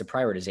it's a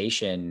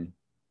prioritization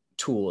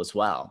tool as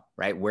well,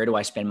 right? Where do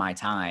I spend my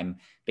time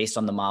based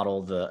on the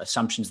model, the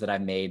assumptions that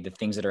I've made, the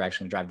things that are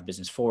actually going to drive the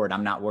business forward?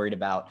 I'm not worried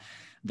about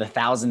the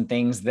 1,000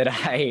 things that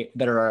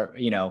are,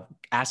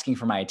 asking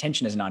for my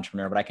attention as an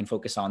entrepreneur, but I can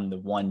focus on the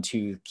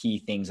 1-2 key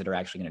things that are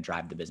actually going to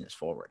drive the business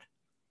forward.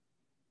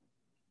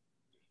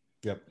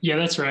 Yep. Yeah,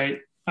 that's right.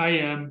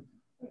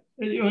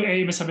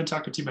 Amos, I've been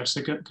talking too much,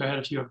 so go ahead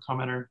if you have a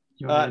comment or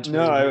you want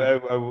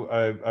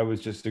to. I was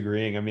just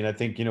agreeing. I mean, I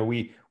think,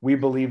 we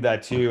believe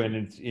that too.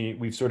 And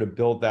we've sort of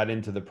built that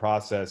into the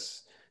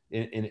process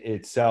in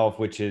itself,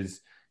 which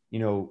is,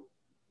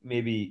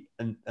 maybe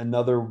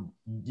another,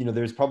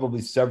 there's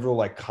probably several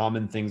like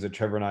common things that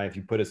Trevor and I, if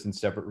you put us in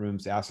separate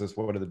rooms, ask us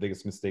what are the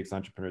biggest mistakes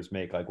entrepreneurs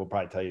make, like we'll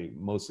probably tell you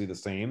mostly the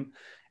same.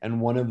 And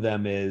one of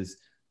them is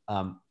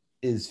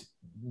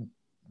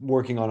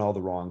working on all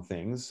the wrong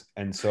things.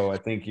 And so I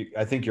think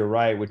you're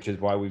right, which is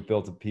why we've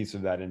built a piece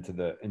of that into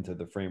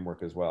the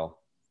framework as well.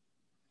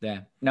 Yeah,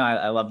 no,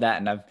 I love that.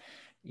 And I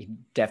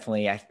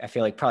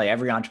feel like probably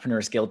every entrepreneur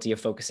is guilty of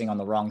focusing on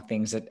the wrong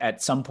things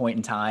at some point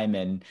in time.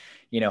 And,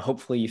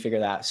 hopefully you figure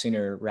that out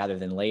sooner rather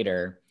than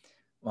later.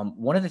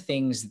 One of the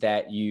things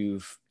that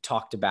you've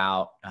talked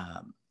about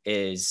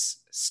is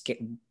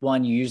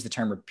one, you use the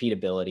term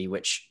repeatability,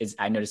 which is,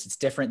 I noticed it's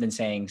different than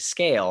saying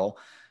scale,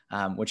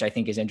 which I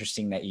think is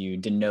interesting that you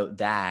denote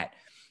that.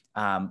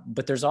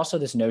 But there's also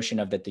this notion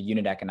of that the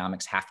unit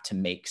economics have to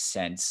make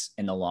sense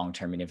in the long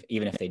term, and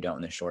even if they don't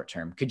in the short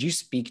term. Could you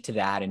speak to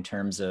that in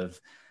terms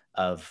of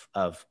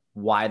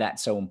why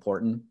that's so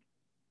important?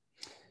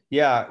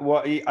 Yeah,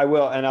 well, I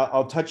will, and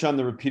I'll touch on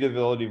the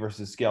repeatability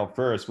versus scale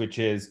first, which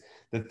is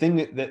the thing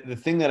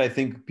that I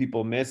think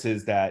people miss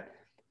is that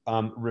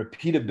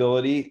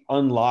repeatability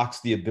unlocks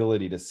the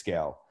ability to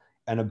scale.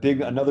 And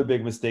another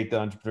big mistake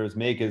that entrepreneurs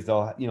make is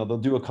they'll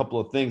do a couple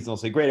of things and they'll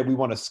say, great, we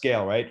want to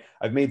scale, right?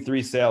 I've made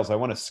 3 sales. I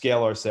want to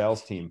scale our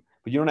sales team,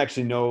 but you don't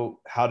actually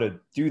know how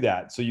to do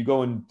that. So you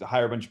go and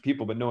hire a bunch of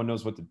people, but no one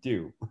knows what to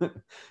do,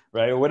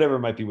 right? Or whatever it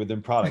might be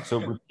within product. So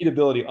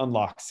repeatability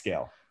unlocks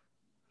scale.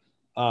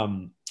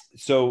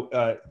 So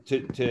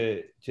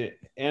to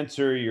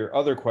answer your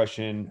other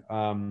question,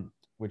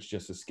 which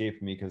just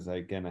escaped me because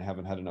I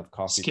haven't had enough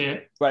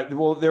coffee. But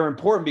well, they're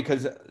important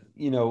because,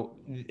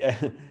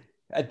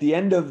 at the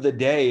end of the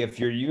day, if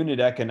your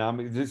unit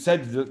economics, it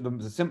said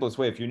the simplest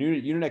way, if your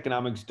unit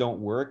economics don't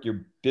work,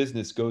 your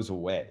business goes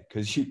away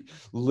because you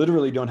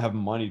literally don't have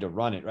money to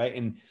run it, right?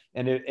 And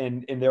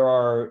there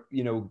are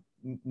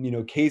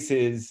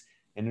cases,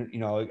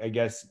 and I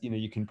guess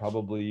you can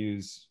probably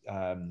use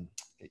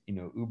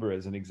Uber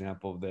as an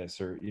example of this,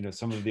 or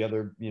some of the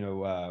other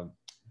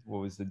what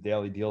was the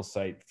daily deal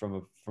site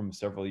from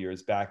several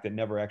years back that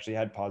never actually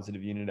had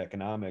positive unit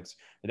economics.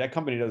 That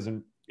company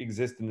doesn't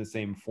exist in the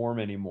same form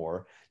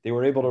anymore. They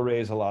were able to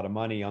raise a lot of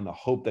money on the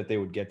hope that they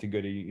would get to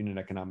good unit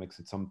economics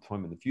at some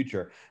time in the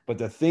future. But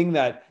the thing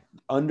that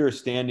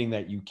understanding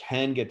that you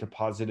can get to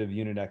positive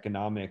unit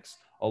economics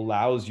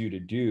allows you to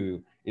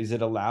do is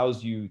it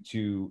allows you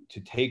to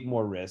take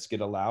more risk.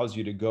 It allows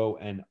you to go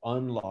and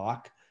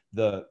unlock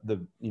the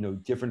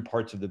different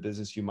parts of the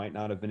business you might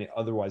not have been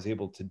otherwise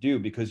able to do,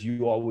 because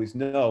you always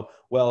know,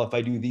 well, if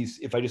I do these,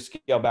 if I just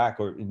scale back,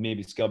 or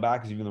maybe scale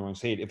back is even the wrong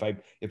state, if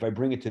I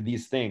bring it to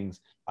these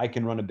things, I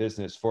can run a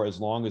business for as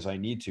long as I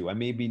need to. I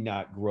maybe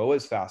not grow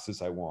as fast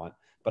as I want,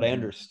 but I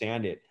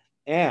understand it.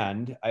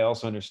 And I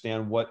also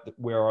understand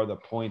where are the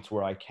points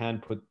where I can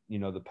put,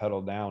 the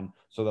pedal down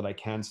so that I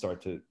can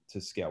start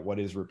to scale. What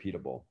is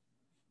repeatable?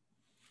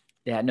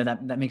 Yeah, no,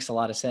 that makes a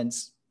lot of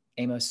sense,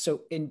 Amos.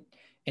 So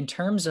in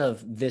terms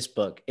of this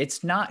book,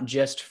 it's not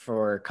just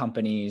for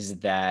companies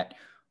that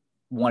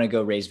want to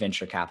go raise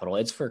venture capital.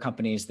 It's for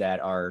companies that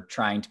are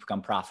trying to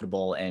become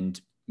profitable and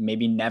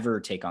maybe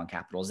never take on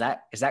capital. Is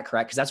that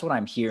correct? Because that's what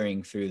I'm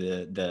hearing through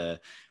the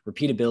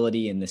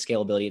repeatability and the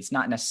scalability. It's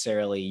not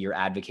necessarily you're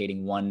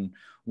advocating one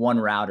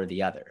route or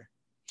the other.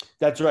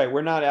 That's right.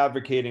 We're not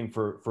advocating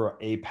for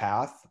a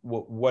path.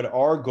 What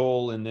our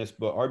goal in this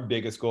book, our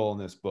biggest goal in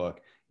this book,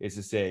 is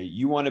to say,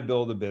 you want to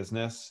build a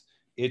business.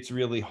 It's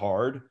really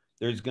hard.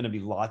 There's going to be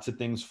lots of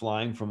things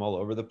flying from all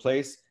over the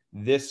place.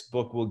 This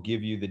book will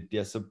give you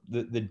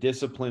the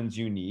disciplines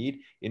you need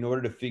in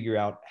order to figure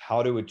out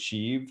how to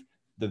achieve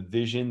the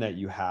vision that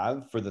you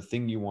have for the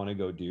thing you want to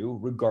go do,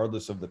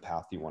 regardless of the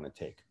path you want to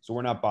take. So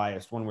we're not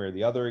biased one way or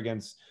the other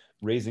against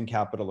raising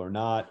capital or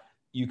not.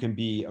 You can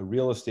be a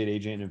real estate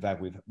agent. In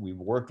fact, we've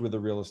worked with a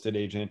real estate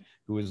agent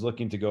who is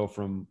looking to go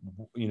from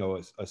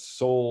a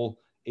sole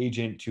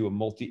agent to a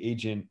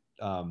multi-agent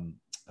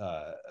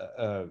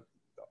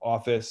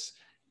office,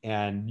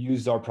 and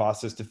used our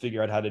process to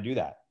figure out how to do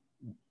that.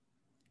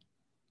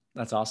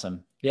 That's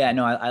awesome. Yeah,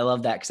 no, I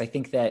love that, because I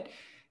think that,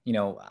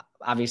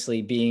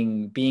 obviously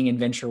being in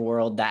venture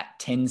world, that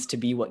tends to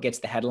be what gets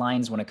the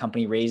headlines when a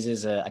company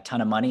raises a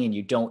ton of money, and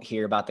you don't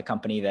hear about the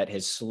company that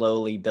has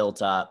slowly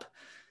built up,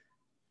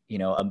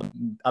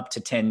 up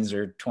to tens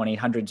or 20,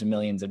 hundreds of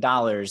millions of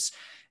dollars,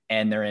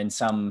 and they're in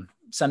some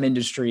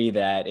industry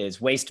that is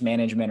waste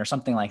management or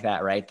something like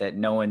that, right? That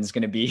no one's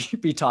going to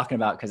be talking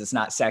about because it's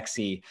not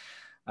sexy.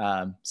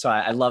 So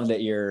I love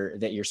that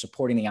you're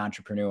supporting the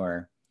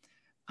entrepreneur.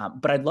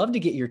 But I'd love to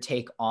get your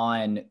take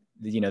on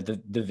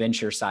the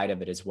venture side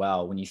of it as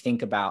well. When you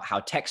think about how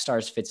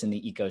Techstars fits in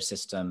the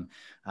ecosystem,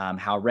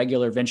 how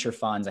regular venture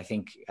funds, I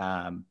think,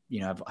 have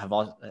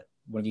all,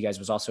 one of you guys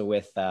was also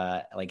with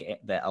like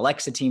the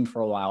Alexa team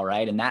for a while,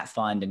 right? And that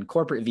fund and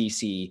corporate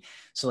VC.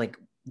 So like,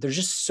 there's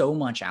just so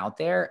much out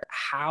there.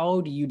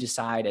 How do you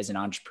decide as an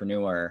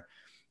entrepreneur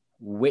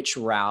which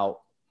route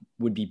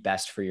would be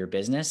best for your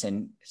business,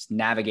 and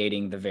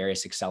navigating the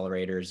various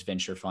accelerators,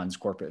 venture funds,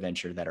 corporate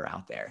venture that are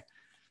out there?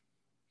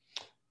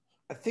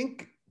 I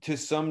think to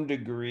some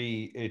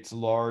degree, it's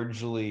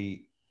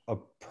largely a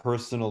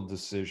personal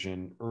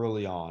decision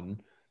early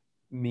on,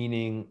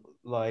 meaning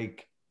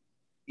like,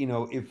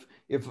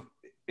 if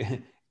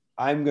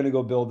I'm going to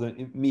go build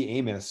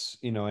Amos,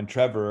 and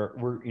Trevor,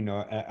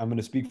 I'm going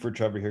to speak for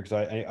Trevor here,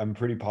 because I'm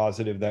pretty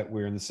positive that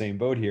we're in the same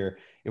boat here.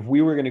 If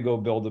we were going to go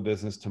build a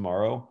business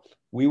tomorrow,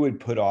 we would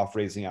put off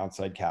raising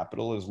outside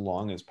capital as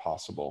long as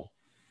possible,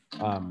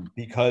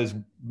 because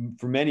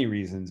for many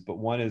reasons, but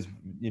one is,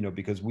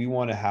 because we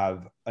want to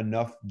have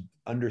enough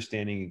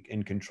understanding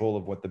and control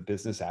of what the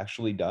business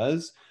actually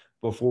does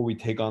before we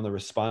take on the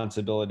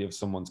responsibility of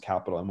someone's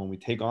capital. And when we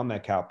take on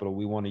that capital,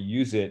 we want to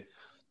use it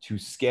to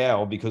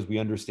scale, because we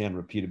understand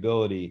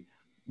repeatability,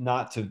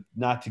 not to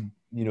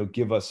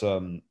give us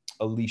a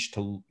leash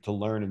to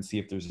learn and see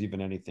if there's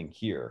even anything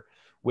here,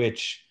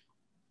 which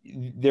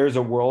there's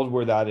a world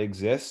where that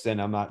exists. And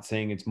I'm not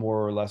saying it's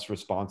more or less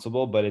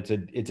responsible, but it's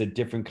a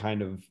different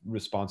kind of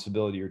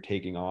responsibility you're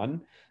taking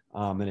on,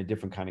 and a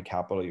different kind of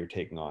capital you're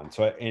taking on.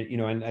 So,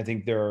 and I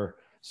think there are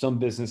some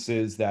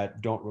businesses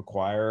that don't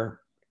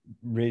require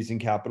raising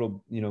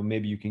capital.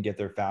 Maybe you can get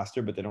there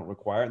faster, but they don't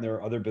require it. And there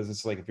are other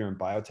businesses, like if you're in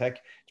biotech,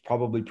 it's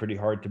probably pretty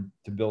hard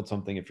to build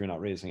something if you're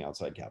not raising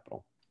outside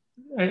capital.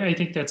 I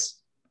think that's,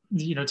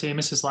 to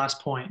Amos's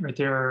last point, right?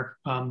 There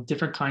are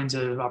different kinds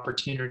of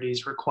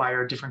opportunities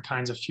require different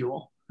kinds of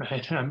fuel,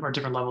 right? Or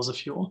different levels of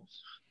fuel.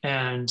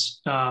 And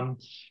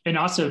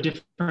also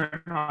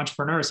different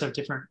entrepreneurs have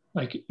different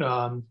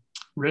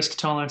risk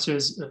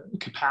tolerances,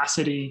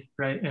 capacity,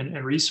 right?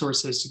 And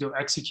resources to go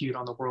execute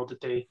on the world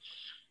that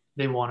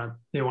they want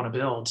to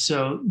build.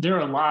 So there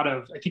are a lot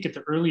of, I think at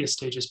the earliest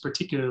stages,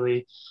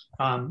 particularly,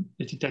 I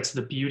think that's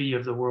the beauty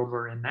of the world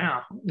we're in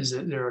now, is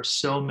that there are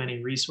so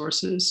many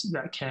resources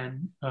that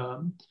can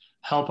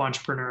help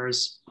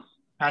entrepreneurs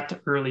at the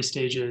early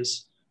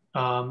stages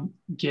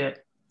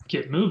get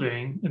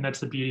moving. And that's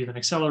the beauty of an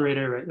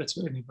accelerator, right? That's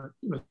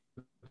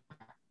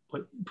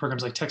what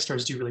programs like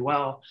Techstars do really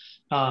well.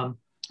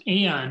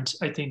 And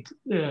I think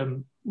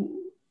the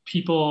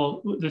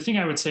thing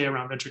I would say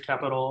around venture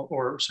capital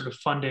or sort of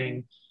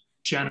funding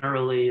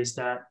generally is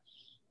that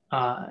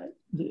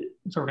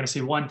if we're going to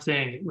say one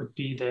thing, it would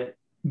be that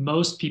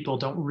most people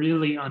don't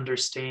really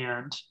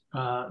understand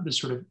the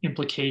sort of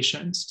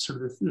implications,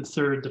 sort of the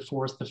third, the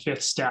fourth, the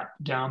fifth step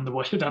down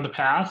the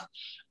path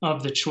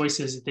of the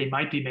choices that they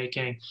might be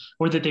making,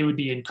 or that they would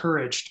be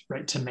encouraged,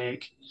 right, to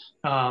make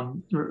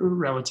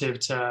relative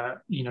to,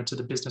 to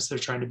the business they're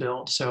trying to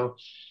build. So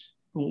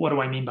what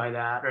do I mean by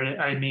that?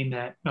 I mean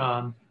that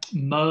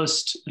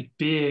most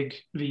big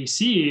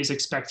VCs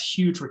expect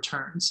huge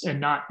returns, and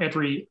not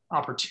every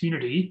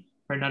opportunity,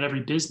 right, not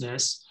every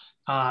business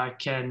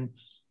can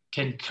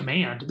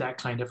command that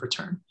kind of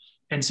return.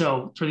 And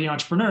so for the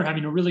entrepreneur,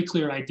 having a really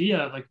clear idea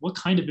of what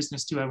kind of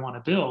business do I want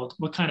to build?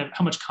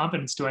 How much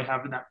confidence do I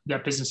have in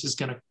that business is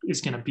going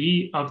to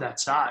be of that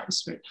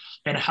size? Right?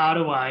 And how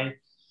do I,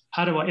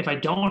 if I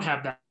don't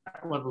have that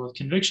level of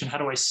conviction, how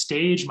do I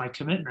stage my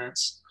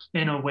commitments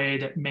in a way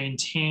that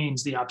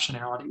maintains the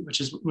optionality, which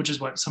is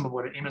what some of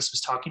what Amos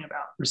was talking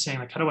about. We're saying,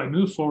 how do I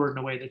move forward in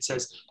a way that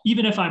says,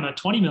 even if I'm a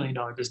 $20 million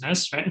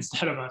business, right,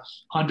 instead of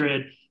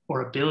 100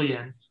 or $1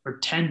 billion or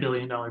 $10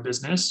 billion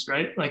business,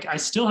 right? I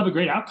still have a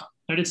great outcome,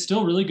 right? It's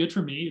still really good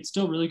for me. It's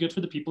still really good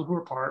for the people who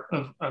are part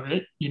of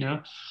it,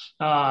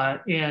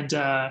 and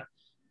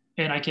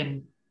I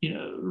can,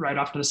 ride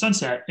off to the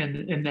sunset.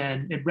 And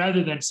then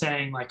rather than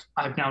saying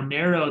I've now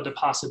narrowed the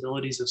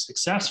possibilities of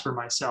success for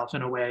myself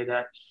in a way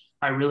that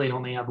I really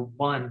only have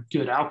one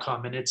good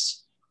outcome, and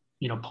it's,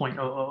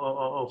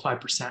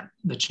 0.00005%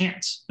 the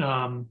chance,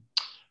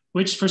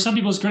 which for some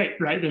people is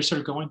great, right? They're sort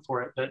of going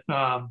for it,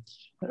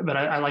 but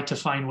I like to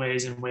find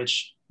ways in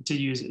which to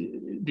use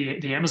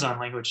the Amazon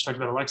language. Talked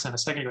about Alexa a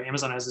second ago.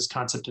 Amazon has this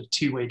concept of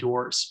two-way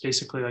doors,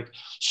 basically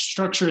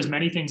structure as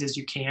many things as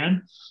you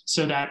can,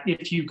 so that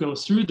if you go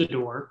through the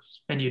door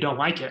and you don't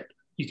like it,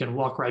 you can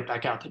walk right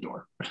back out the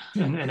door,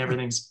 and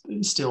everything's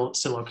still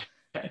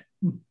okay.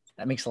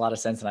 That makes a lot of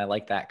sense, and I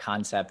like that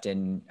concept.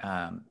 And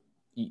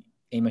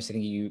Amos, I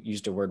think you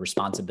used the word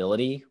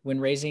responsibility when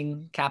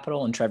raising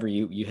capital, and Trevor,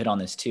 you hit on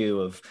this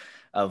too.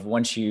 Of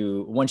once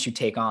you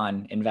take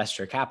on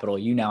investor capital,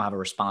 you now have a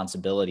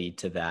responsibility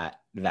to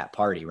that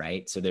party,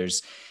 right? So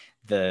there's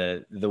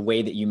the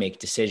way that you make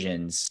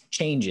decisions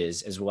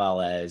changes, as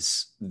well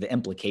as the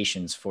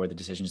implications for the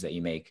decisions that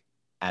you make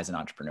as an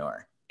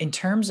entrepreneur. In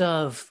terms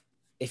of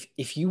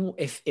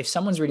if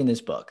someone's reading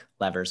this book,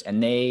 Levers,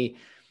 and they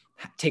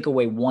take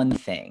away one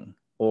thing,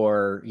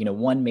 or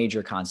one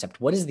major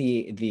concept, what is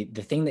the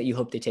thing that you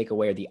hope they take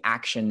away, or the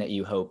action that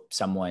you hope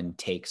someone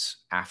takes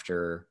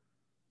after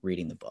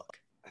reading the book?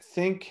 I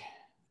think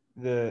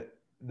the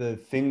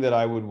thing that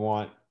I would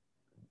want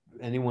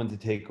anyone to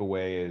take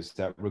away is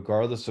that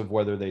regardless of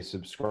whether they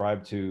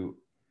subscribe to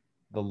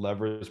the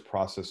Levers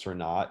process or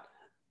not,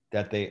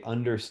 that they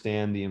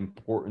understand the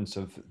importance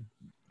of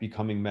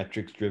becoming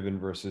metrics driven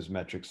versus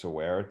metrics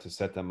aware to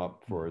set them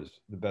up for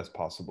the best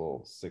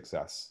possible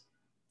success.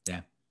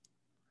 Yeah,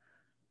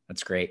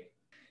 that's great.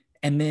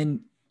 And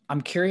then I'm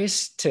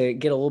curious to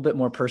get a little bit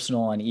more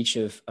personal on each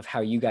of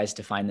how you guys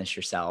define this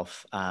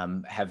yourself.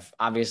 Have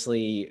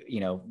obviously,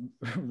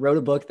 wrote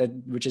a book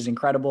which is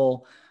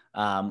incredible,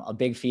 a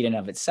big feat in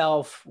of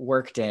itself,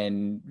 worked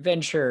in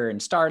venture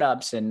and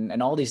startups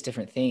and all these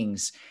different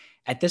things.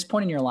 At this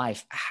point in your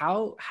life,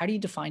 how do you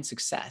define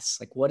success?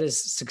 What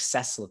does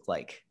success look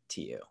like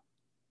to you?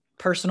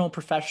 Personal,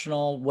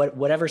 professional,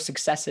 whatever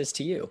success is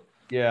to you.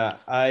 Yeah,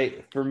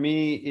 for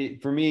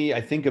me,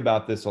 I think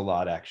about this a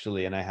lot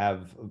actually, and I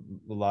have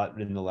a lot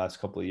in the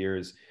last couple of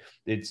years.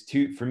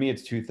 For me,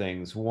 it's two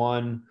things.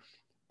 One,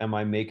 am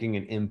I making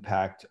an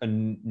impact, a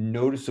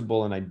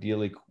noticeable and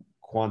ideally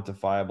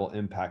quantifiable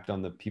impact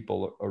on the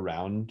people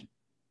around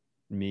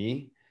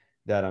me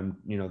that I'm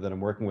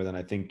working with? And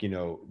I think,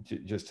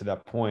 just to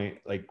that point,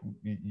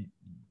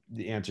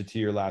 the answer to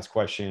your last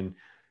question,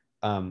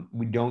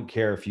 we don't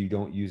care if you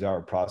don't use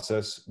our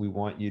process. We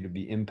want you to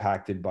be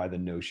impacted by the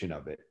notion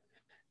of it,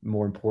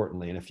 more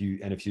importantly. And if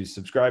you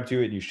subscribe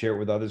to it and you share it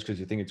with others because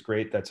you think it's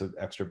great, that's an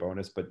extra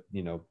bonus. But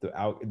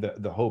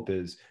the hope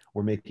is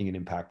we're making an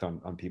impact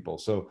on people.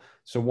 So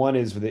one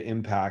is the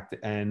impact,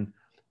 and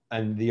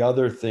the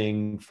other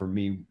thing for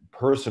me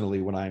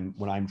personally, when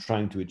I'm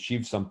trying to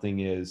achieve something,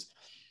 is,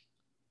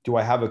 do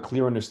I have a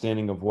clear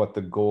understanding of what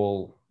the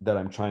goal that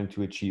I'm trying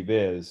to achieve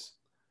is?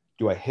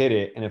 Do I hit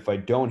it? And if I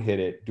don't hit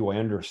it, do I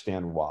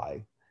understand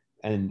why?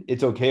 And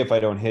it's okay if I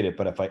don't hit it,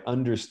 but if I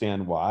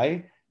understand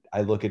why,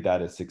 I look at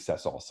that as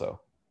success also.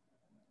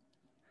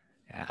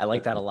 Yeah, I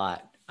like that a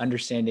lot.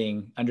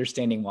 Understanding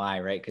why,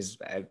 right? Because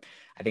I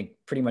think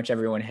pretty much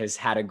everyone has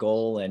had a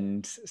goal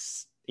and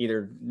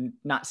either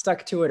not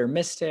stuck to it or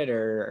missed it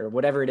or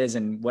whatever it is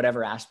in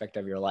whatever aspect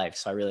of your life.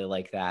 So I really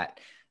like that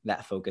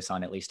focus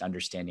on at least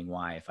understanding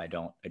why if I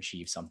don't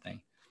achieve something.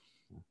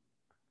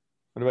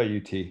 What about you,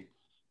 T?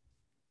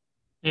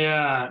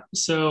 Yeah.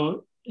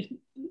 So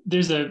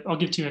I'll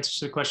give two answers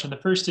to the question. The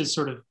first is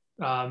sort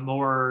of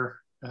more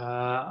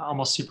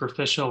almost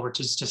superficial, which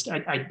is just,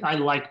 I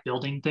like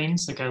building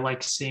things. I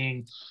like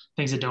seeing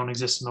things that don't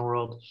exist in the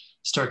world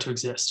start to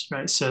exist.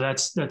 Right. So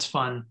that's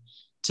fun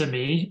to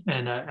me.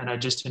 And I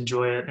just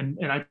enjoy it. And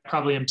I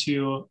probably am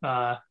too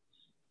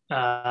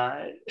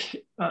I'm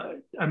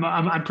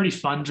pretty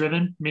fun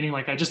driven, meaning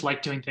like I just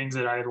like doing things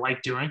that I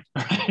like doing,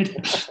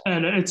 right?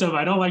 And so if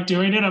I don't like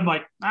doing it, I'm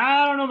like,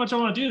 I don't know much I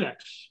want to do that.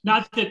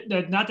 Not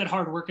that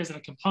hard work isn't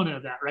a component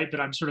of that, right? But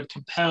I'm sort of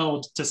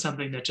compelled to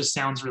something that just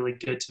sounds really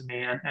good to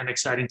me and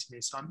exciting to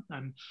me. So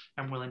I'm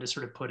willing to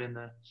sort of put in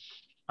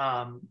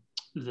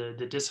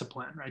the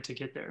discipline, right, to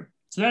get there.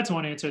 So that's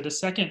one answer. The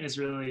second is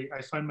really,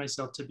 I find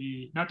myself to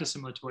be not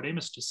dissimilar to what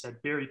Amos just said,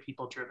 very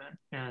people driven.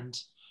 And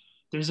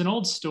there's an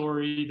old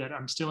story that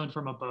I'm stealing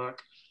from a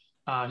book,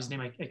 whose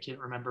name I can't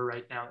remember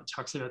right now. It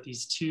talks about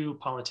these two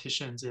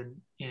politicians in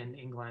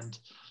England,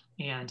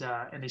 and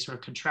they sort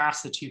of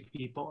contrast the two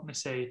people. And they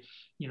say,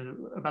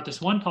 about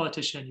this one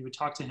politician, you would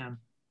talk to him,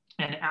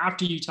 and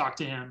after you talk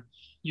to him,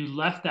 you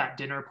left that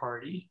dinner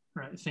party,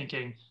 right,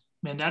 thinking,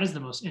 man, that is the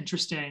most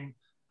interesting,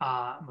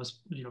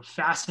 most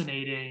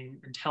fascinating,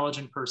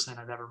 intelligent person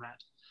I've ever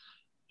met.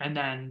 And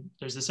then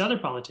there's this other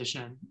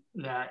politician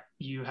that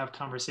you have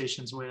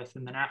conversations with,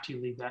 and then after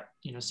you leave that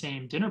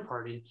same dinner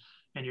party,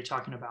 and you're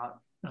talking about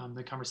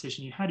the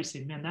conversation you had, you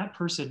say, man, that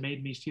person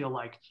made me feel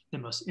like the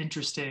most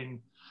interesting,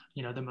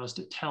 the most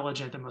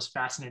intelligent, the most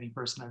fascinating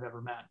person I've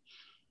ever met.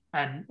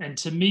 And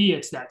to me,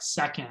 it's that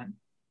second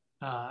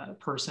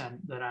person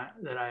that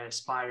I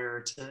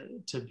aspire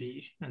to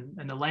be.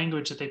 And the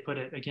language that they put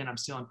it, again, I'm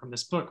stealing from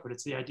this book, but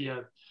it's the idea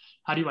of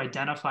how do you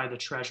identify the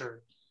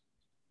treasure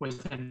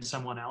within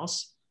someone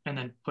else and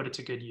then put it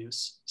to good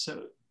use.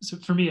 So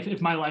for me,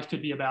 if my life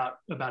could be about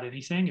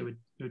anything, it would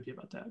be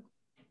about that.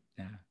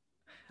 Yeah.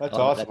 That's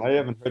awesome. I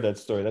haven't heard that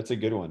story. That's a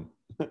good one.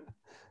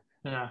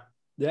 Yeah.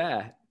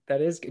 Yeah,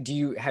 that is.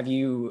 Have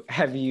you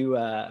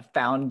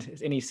found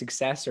any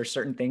success or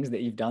certain things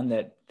that you've done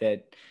that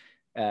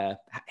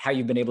how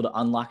you've been able to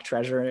unlock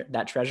treasure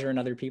in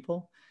other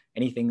people?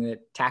 Anything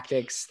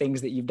tactics,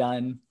 things that you've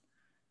done?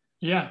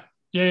 Yeah.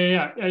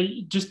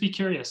 Just be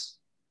curious,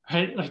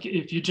 right? Like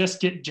if you just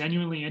get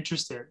genuinely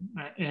interested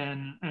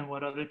in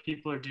what other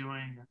people are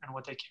doing and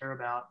what they care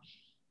about,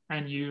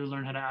 and you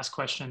learn how to ask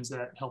questions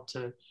that help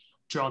to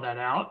draw that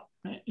out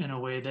in a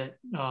way that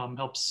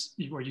helps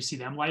where you see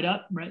them light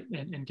up, right?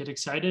 And get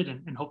excited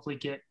and hopefully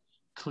get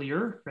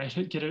clear,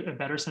 right? Get a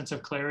better sense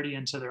of clarity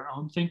into their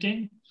own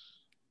thinking.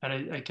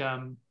 And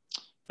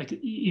like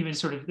even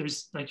sort of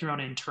there's like your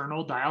own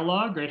internal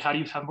dialogue, right? How do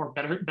you have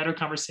better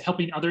conversation,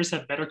 helping others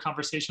have better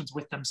conversations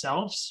with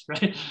themselves,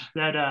 right?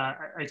 That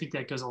I think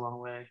that goes a long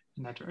way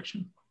in that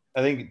direction.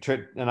 I think,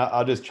 and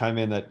I'll just chime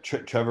in that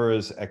Trevor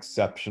is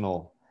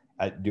exceptional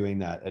at doing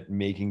that, at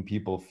making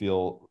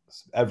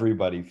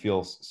everybody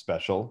feels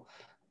special.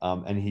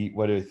 And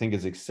what I think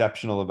is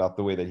exceptional about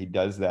the way that he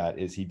does that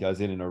is he does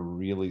it in a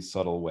really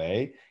subtle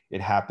way. It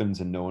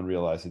happens and no one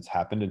realizes it's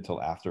happened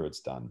until after it's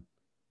done.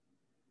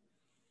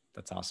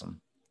 That's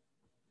awesome.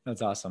 I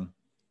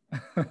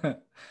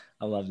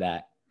love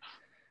that.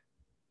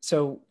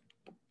 So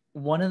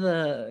one of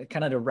the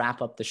kind of to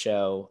wrap up the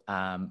show,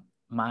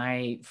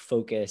 my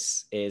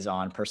focus is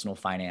on personal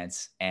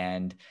finance,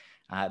 and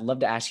I'd love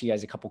to ask you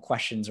guys a couple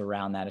questions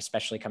around that,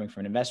 especially coming from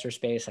an investor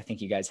space. I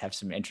think you guys have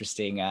some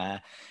interesting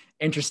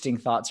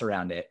thoughts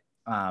around it.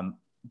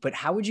 But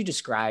how would you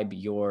describe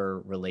your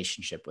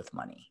relationship with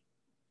money?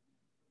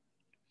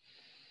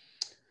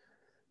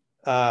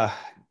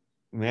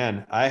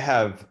 Man,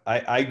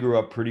 I grew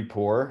up pretty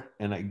poor,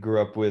 and I grew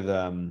up with,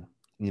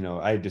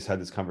 I just had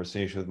this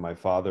conversation with my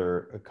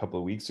father a couple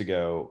of weeks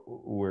ago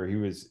where he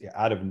was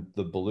out of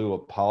the blue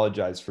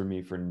apologized for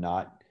me for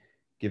not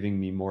giving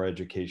me more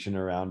education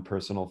around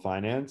personal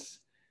finance.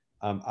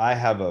 I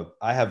have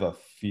a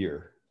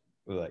fear,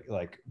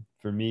 like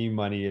for me,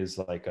 money is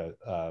like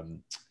that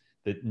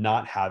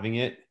not having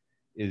it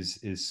is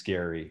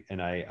scary.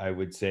 And I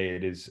would say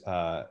it is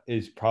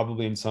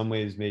probably in some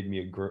ways made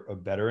me a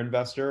better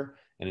investor,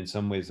 and in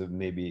some ways have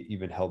maybe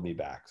even held me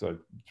back. So I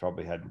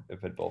probably had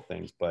both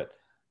things, but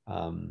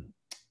I'm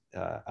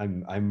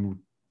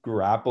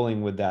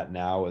grappling with that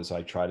now as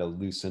I try to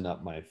loosen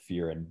up my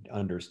fear and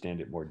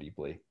understand it more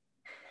deeply.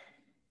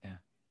 Yeah,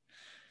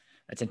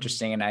 that's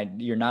interesting.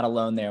 And you're not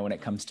alone there when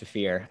it comes to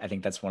fear. I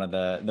think that's one of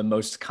the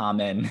most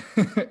common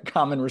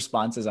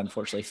responses,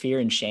 unfortunately, fear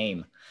and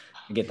shame.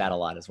 I get that a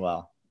lot as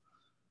well.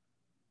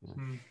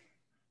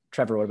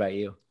 Trevor, what about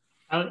you?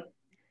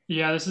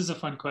 Yeah, this is a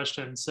fun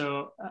question.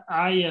 So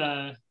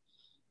I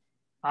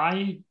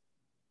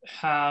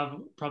have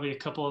probably a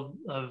couple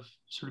of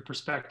sort of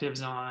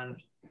perspectives on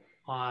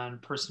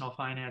personal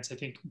finance. I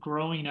think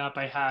growing up,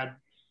 I had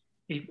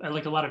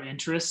a lot of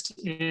interest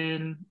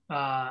in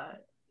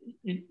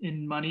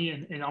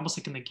money and almost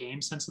like in the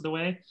game sense of the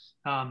way.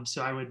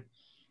 So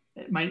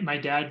my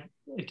dad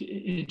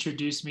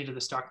introduced me to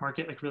the stock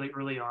market like really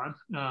early on,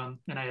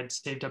 and I had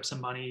saved up some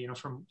money,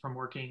 from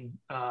working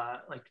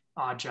like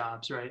odd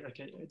jobs, right?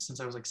 Like since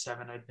I was like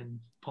 7, I'd been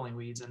pulling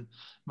weeds and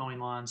mowing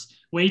lawns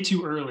way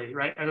too early,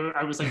 right?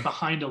 I was like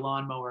behind a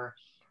lawnmower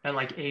at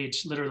like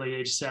literally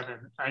age 7.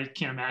 I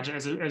can't imagine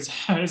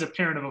as a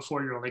parent of a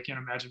 4-year-old, I can't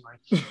imagine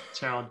my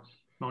child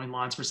mowing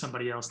lawns for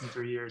somebody else in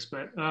 3 years.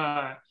 But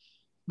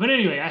but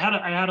anyway, I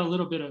had a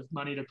little bit of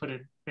money to put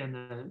in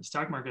the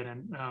stock market,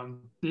 and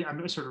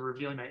I'm sort of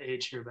revealing my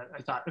age here, but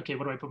I thought, okay,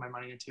 what do I put my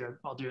money into?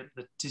 I'll do it.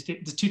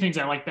 The two things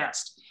I like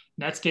best: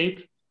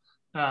 Netscape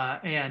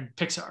and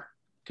Pixar,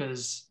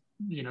 because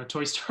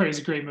Toy Story is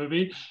a great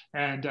movie,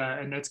 and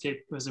Netscape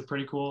was a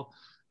pretty cool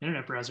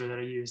internet browser that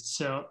I used.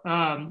 So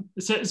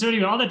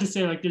anyway, all that to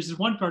say, like, there's this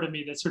one part of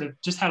me that sort of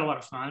just had a lot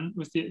of fun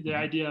with the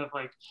idea of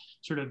like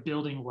sort of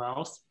building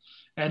wealth.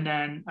 And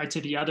then I'd say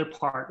the other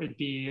part would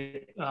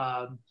be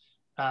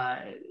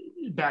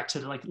back to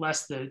like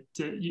less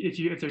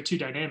if there are two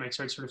dynamics,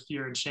 right? Sort of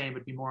fear and shame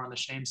would be more on the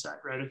shame side,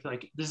 right? If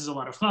like this is a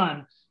lot of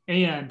fun,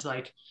 and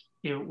like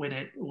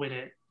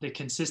the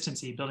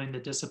consistency, building the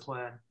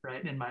discipline,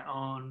 right, in my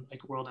own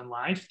like world and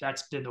life,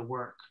 that's been the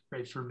work,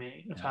 right, for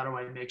me of how do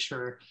I make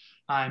sure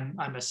I'm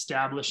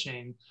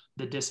establishing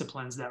the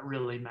disciplines that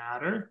really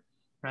matter,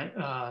 right,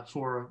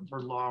 for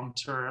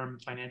long-term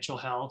financial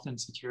health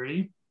and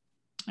security,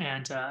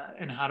 and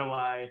how do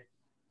I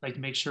like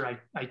make sure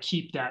I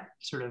keep that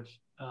sort of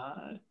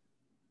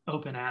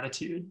open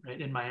attitude,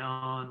 right, in my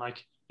own,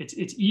 like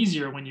it's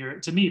easier when you're,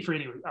 to me, for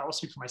anyway, I'll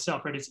speak for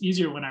myself, right, it's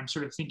easier when I'm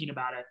sort of thinking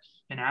about it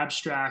in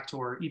abstract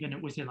or even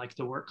within like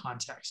the work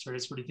context, right,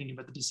 it's really thinking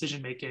about the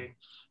decision making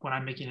when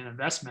I'm making an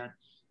investment.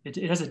 It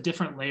has a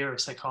different layer of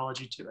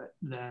psychology to it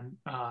than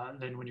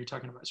when you're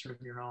talking about sort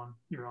of your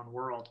own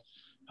world.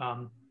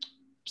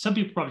 Some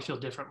people probably feel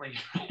differently,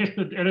 right?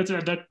 And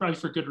that's probably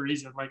for good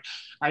reason. Like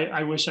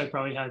I wish I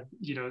probably had,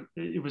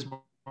 it was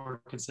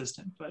more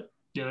consistent, but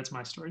yeah, that's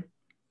my story.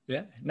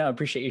 Yeah, no, I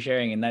appreciate you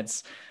sharing. And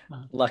that's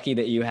lucky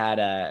that you had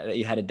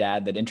a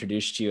dad that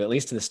introduced you at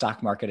least to the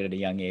stock market at a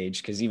young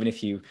age. Because even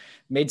if you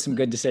made some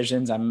good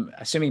decisions, I'm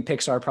assuming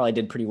Pixar probably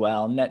did pretty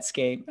well.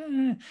 Netscape,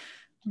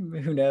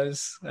 who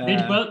knows?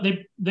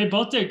 They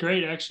both did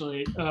great,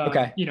 actually.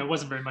 Okay. It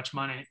wasn't very much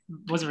money,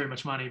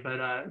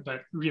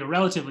 but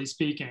relatively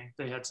speaking,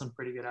 they had some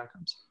pretty good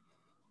outcomes.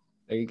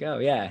 There you go.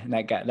 Yeah, and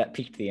that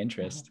piqued the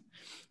interest.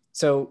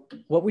 So,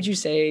 what would you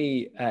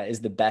say is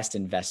the best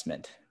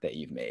investment that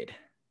you've made?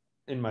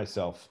 In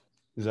myself.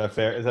 Is that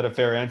fair? Is that a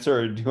fair answer?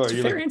 Or it's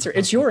a fair answer.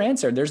 It's your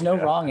answer. There's no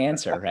wrong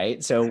answer,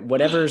 right? So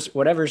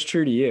whatever's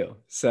true to you.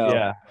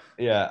 So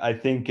yeah. I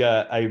think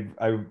I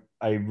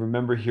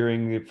remember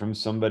hearing it from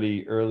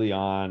somebody early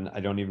on.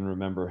 I don't even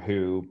remember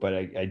who, but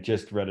I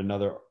just read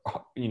another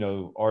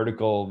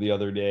article the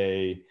other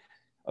day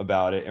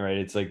about it. Right?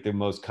 It's like the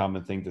most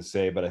common thing to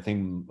say, but I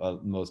think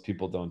most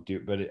people don't do.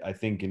 But I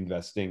think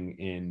investing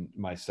in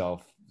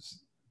myself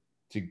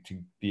to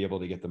be able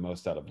to get the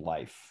most out of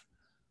life.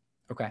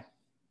 Okay.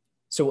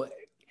 So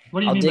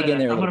what do you I'll mean dig by in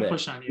there that? a little bit.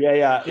 Push on you.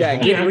 Yeah.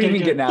 What do you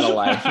mean getting out of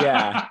life?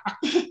 Yeah.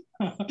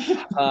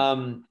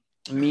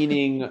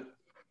 Meaning,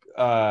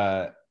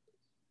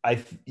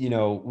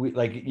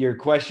 like your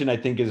question, I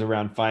think, is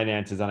around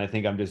finances, and I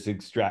think I'm just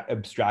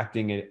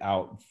abstracting it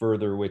out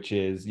further, which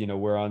is,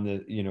 we're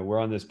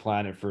on this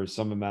planet for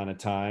some amount of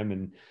time,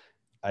 and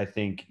I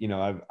think,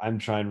 I'm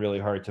trying really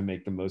hard to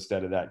make the most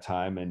out of that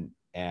time,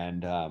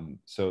 and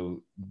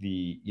so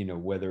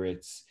whether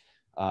it's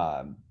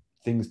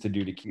things to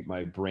do to keep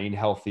my brain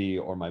healthy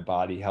or my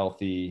body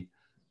healthy.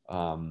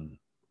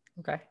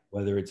 Okay.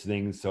 Whether it's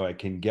things so I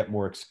can get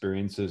more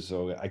experiences,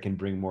 so I can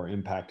bring more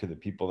impact to the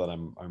people that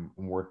I'm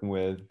working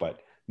with,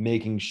 but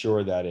making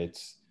sure that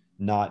it's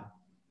not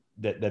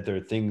that there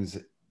are things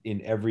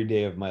in every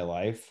day of my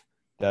life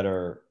that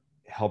are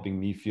helping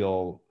me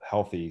feel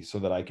healthy so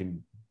that I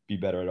can be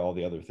better at all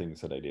the other things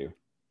that I do.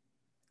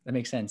 That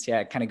makes sense.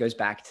 Yeah. It kind of goes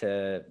back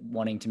to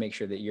wanting to make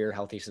sure that you're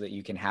healthy so that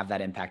you can have that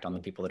impact on the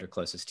people that are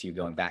closest to you,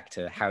 going back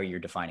to how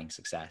you're defining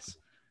success.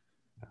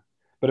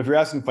 But if you're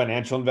asking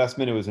financial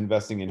investment, it was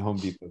investing in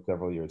Homedepot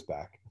several years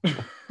back.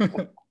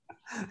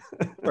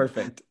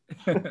 Perfect.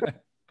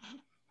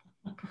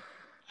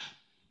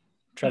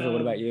 Trevor,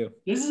 what about you?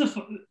 This is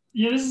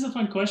a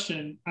fun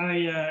question.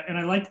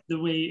 I like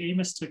the way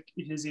Amos took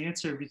his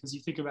answer, because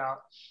you think about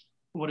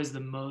what is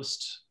the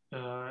most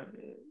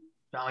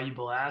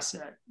valuable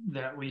asset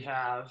that we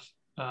have.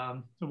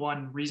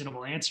 One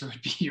reasonable answer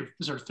would be your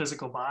sort of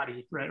physical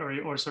body, right?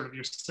 Or sort of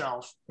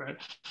yourself, right?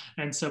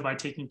 And so by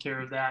taking care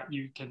of that,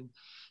 you can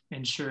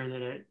ensure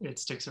that it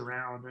sticks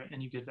around, right?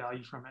 And you get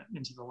value from it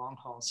into the long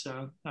haul.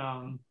 So,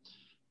 and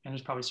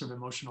there's probably sort of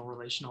emotional,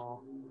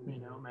 relational,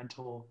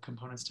 mental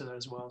components to that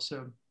as well.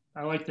 So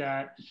I like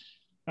that.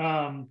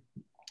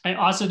 I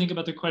also think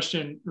about the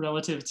question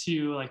relative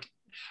to like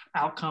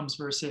outcomes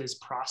versus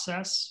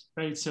process,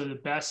 right? So the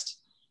best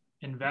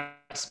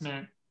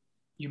investment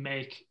you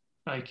make,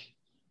 like,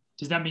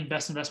 does that mean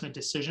best investment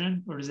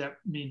decision, or does that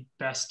mean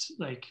best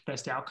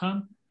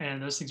outcome?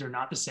 And those things are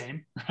not the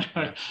same,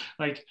 right?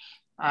 Like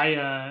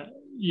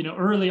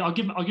early, I'll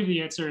give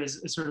the answer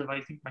as sort of,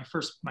 I think my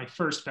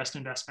first best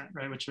investment,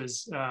 right? Which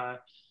is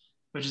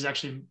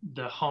actually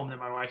the home that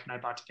my wife and I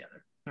bought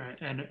together. Right.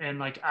 And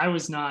like, I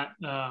was not,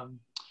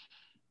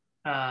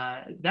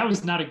 that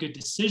was not a good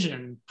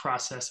decision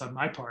process on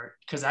my part,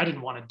 because I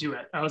didn't want to do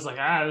it. I was like,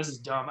 this is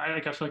dumb.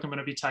 I feel like I'm going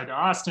to be tied to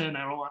Austin.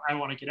 I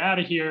want to get out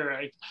of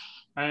here.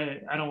 I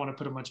don't want to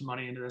put a bunch of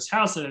money into this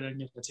house that I didn't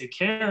get to take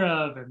care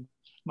of. And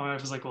my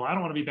wife was like, well, I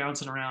don't want to be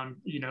bouncing around,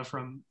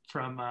 from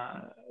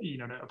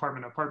to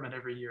apartment to apartment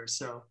every year.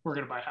 So we're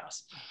going to buy a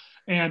house.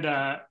 And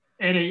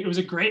it was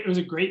a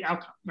great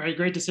outcome, right?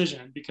 Great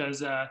decision,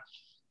 because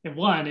and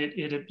one,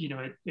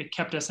 it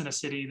kept us in a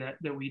city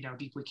that we now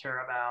deeply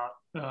care about,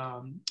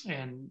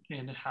 and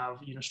have,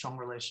 strong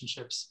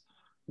relationships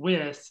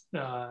with.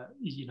 The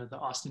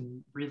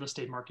Austin real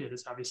estate market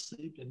has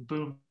obviously been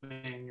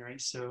booming,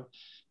 right? So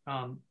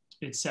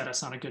it set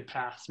us on a good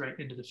path right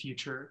into the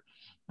future,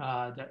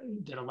 that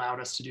allowed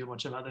us to do a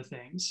bunch of other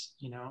things,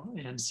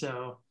 and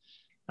so.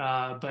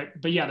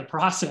 But yeah, the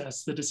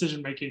process, the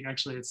decision making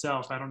actually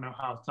itself, I don't know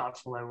how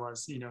thoughtful I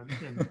was, in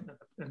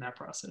that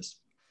process.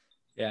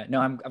 Yeah, no,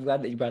 I'm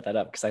glad that you brought that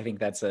up, because I think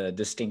that's a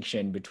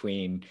distinction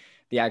between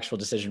the actual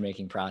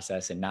decision-making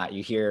process and not.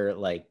 You hear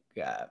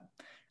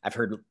I've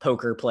heard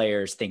poker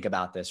players think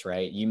about this,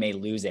 right? You may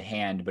lose a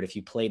hand, but if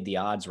you played the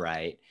odds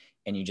right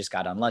and you just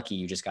got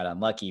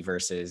unlucky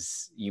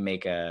versus you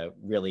make a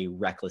really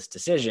reckless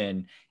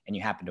decision and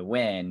you happen to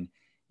win,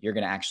 you're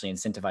going to actually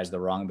incentivize the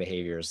wrong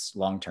behaviors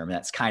long-term. And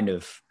that's kind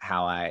of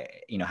how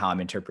how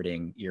I'm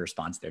interpreting your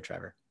response there,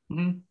 Trevor.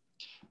 Mm-hmm.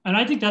 And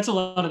I think that's a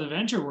lot of the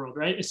venture world,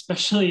 right?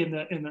 Especially in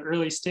the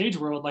early stage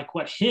world, like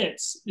what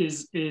hits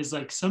is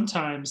like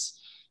sometimes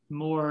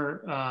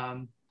more,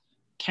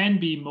 can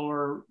be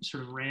more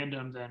sort of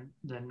random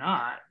than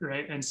not,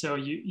 right? And so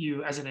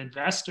you as an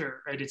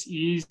investor, right, it's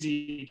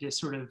easy to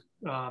sort of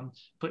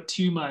put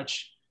too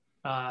much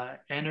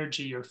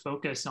energy or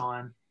focus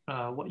on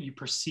what you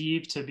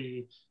perceive to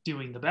be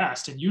doing the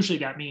best, and usually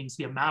that means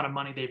the amount of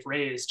money they've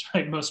raised,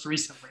 right, most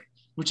recently,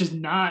 which is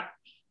not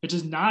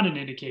an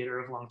indicator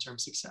of long-term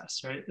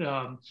success, right?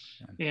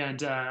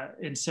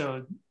 And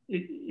so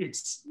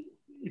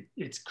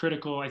it's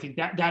critical. I think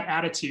that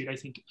attitude, I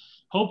think,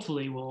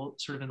 hopefully will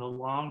sort of in the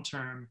long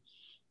term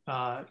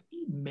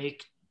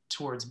make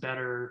towards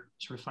better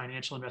sort of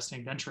financial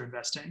investing, venture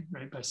investing,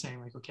 right? By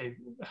saying like, okay,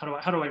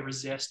 how do I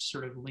resist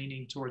sort of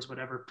leaning towards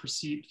whatever I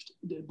perceive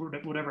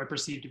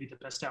to be the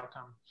best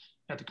outcome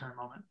at the current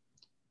moment.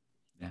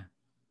 Yeah,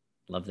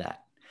 love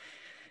that.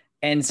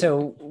 And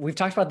so we've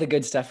talked about the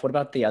good stuff. What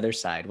about the other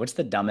side? What's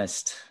the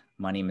dumbest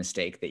money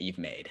mistake that you've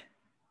made?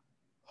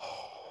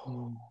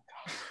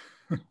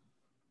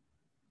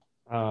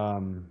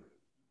 I'm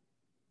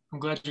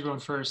glad you're going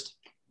first.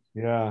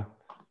 Yeah.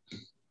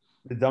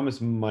 The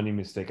dumbest money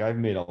mistake. I've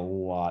made a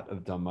lot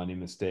of dumb money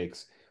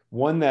mistakes.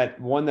 One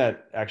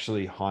that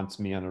actually haunts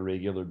me on a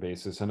regular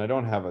basis, and I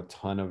don't have a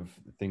ton of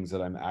things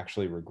that I'm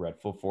actually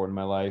regretful for in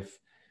my life,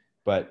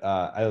 but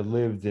I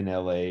lived in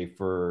LA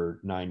for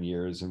 9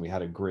 years, and we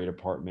had a great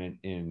apartment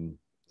in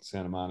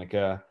Santa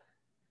Monica,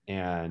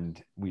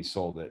 and we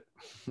sold it.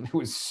 It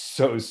was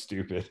so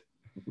stupid.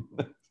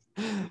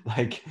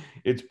 Like,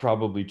 it's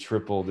probably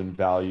tripled in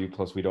value.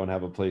 Plus, we don't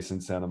have a place in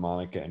Santa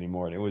Monica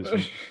anymore, and it was,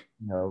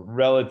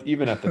 relative.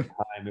 Even at the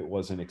time, it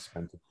wasn't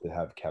expensive to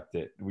have kept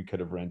it. We could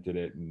have rented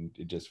it, and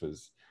it just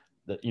was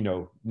that,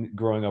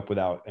 growing up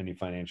without any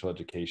financial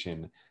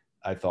education,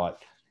 I thought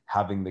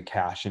having the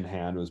cash in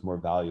hand was more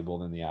valuable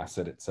than the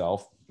asset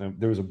itself. And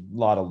there was a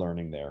lot of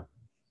learning there.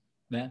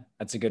 Yeah,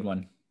 that's a good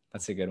one. I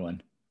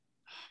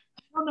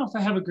don't know if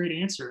I have a great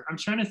answer. I'm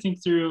trying to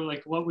think through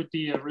like what would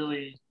be a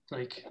really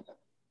like.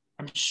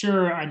 I'm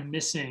sure I'm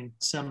missing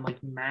some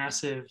like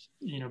massive,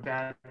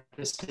 bad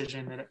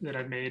decision that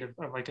I've made of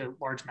like a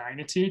large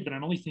magnitude, but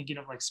I'm only thinking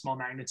of like small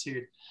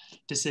magnitude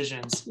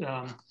decisions.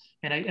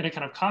 And a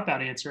kind of cop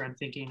out answer I'm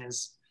thinking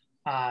is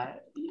I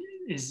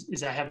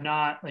have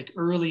not, like,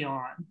 early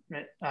on,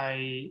 right,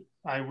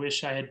 I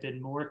wish I had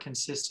been more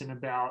consistent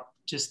about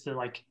just the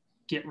like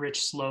get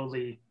rich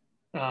slowly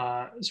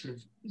sort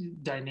of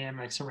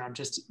dynamics around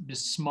just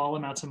small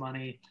amounts of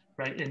money,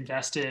 right,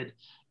 invested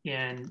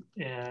in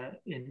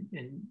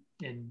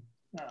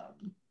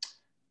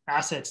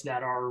assets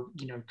that are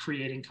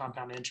creating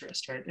compound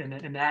interest, right,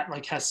 and that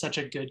like has such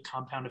a good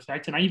compound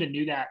effect. And I even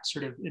knew that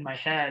sort of in my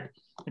head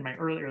in my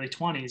early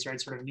 20s, right,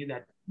 sort of knew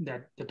that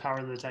the power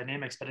of the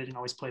dynamics, but I didn't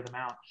always play them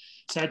out.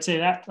 So I'd say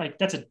that like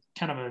that's a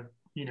kind of a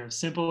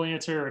simple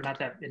answer, or not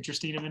that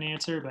interesting of an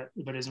answer,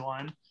 but is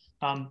one.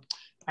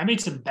 I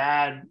made some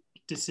bad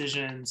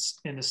decisions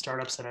in the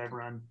startups that I've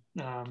run.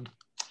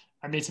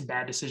 I made some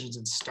bad decisions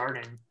in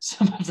starting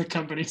some of the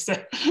companies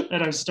that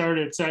I've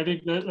started. So I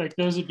think that like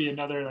those would be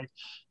another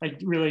like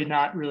really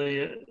not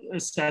really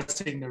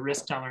assessing the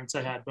risk tolerance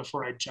I had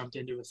before I jumped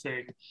into a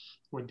thing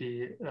would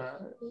be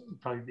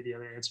probably be the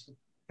other answer.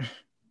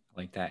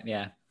 Like that.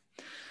 Yeah.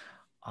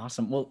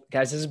 Awesome. Well,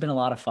 guys, this has been a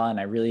lot of fun.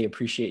 I really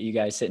appreciate you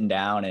guys sitting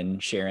down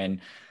and sharing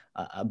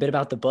a bit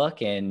about the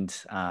book and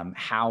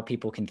how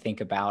people can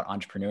think about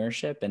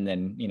entrepreneurship, and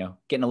then,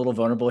 getting a little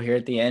vulnerable here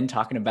at the end,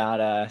 talking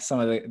about some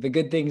of the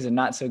good things and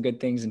not so good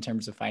things in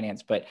terms of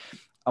finance. But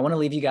I want to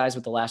leave you guys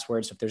with the last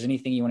words. So if there's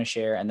anything you want to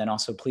share, and then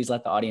also please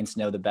let the audience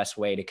know the best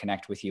way to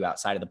connect with you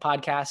outside of the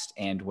podcast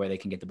and where they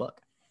can get the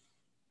book.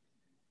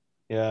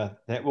 Yeah.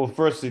 Well,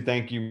 firstly,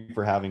 thank you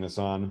for having us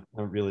on.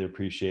 I really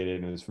appreciate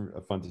it. And it was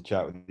fun to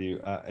chat with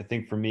you. I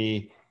think for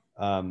me,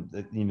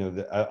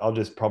 I'll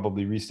just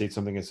probably restate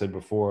something I said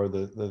before.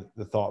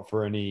 The thought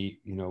for any,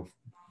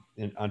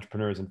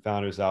 entrepreneurs and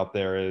founders out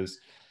there is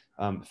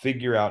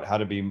figure out how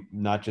to be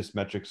not just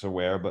metrics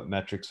aware, but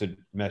metrics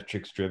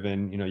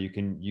driven. You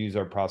can use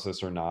our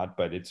process or not,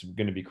 but it's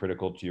going to be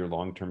critical to your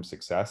long-term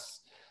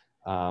success.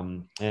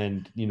 Probably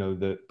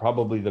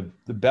the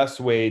best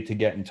way to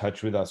get in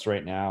touch with us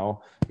right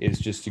now is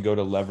just to go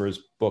to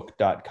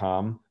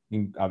leversbook.com.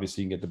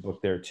 Obviously you can get the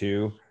book there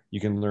too. You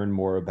can learn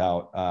more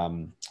about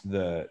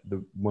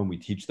when we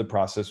teach the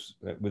process,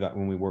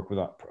 when we work with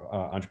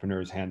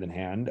entrepreneurs hand in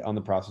hand on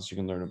the process. You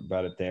can learn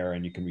about it there,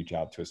 and you can reach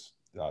out to us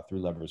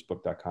through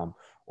leversbook.com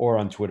or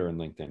on Twitter and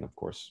LinkedIn, of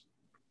course.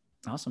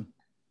 Awesome.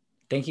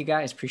 Thank you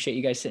guys. Appreciate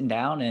you guys sitting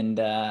down, and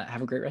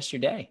have a great rest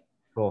of your day.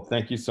 Cool.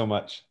 Thank you so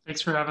much.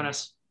 Thanks for having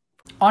us.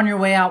 On your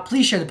way out,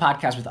 please share the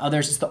podcast with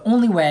others. It's the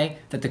only way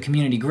that the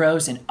community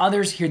grows and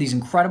others hear these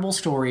incredible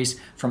stories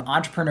from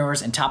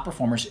entrepreneurs and top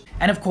performers.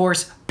 And of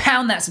course,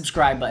 pound that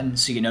subscribe button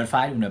so you get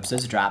notified when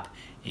episodes drop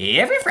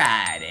every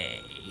Friday.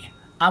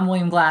 I'm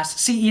William Glass,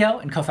 CEO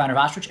and co-founder of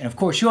Ostrich, and of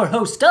course, your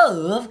host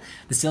of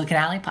the Silicon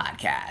Alley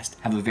Podcast.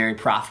 Have a very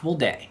profitable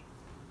day.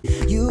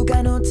 You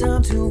got no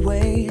time to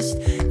waste,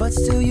 but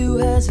still you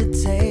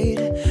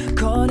hesitate.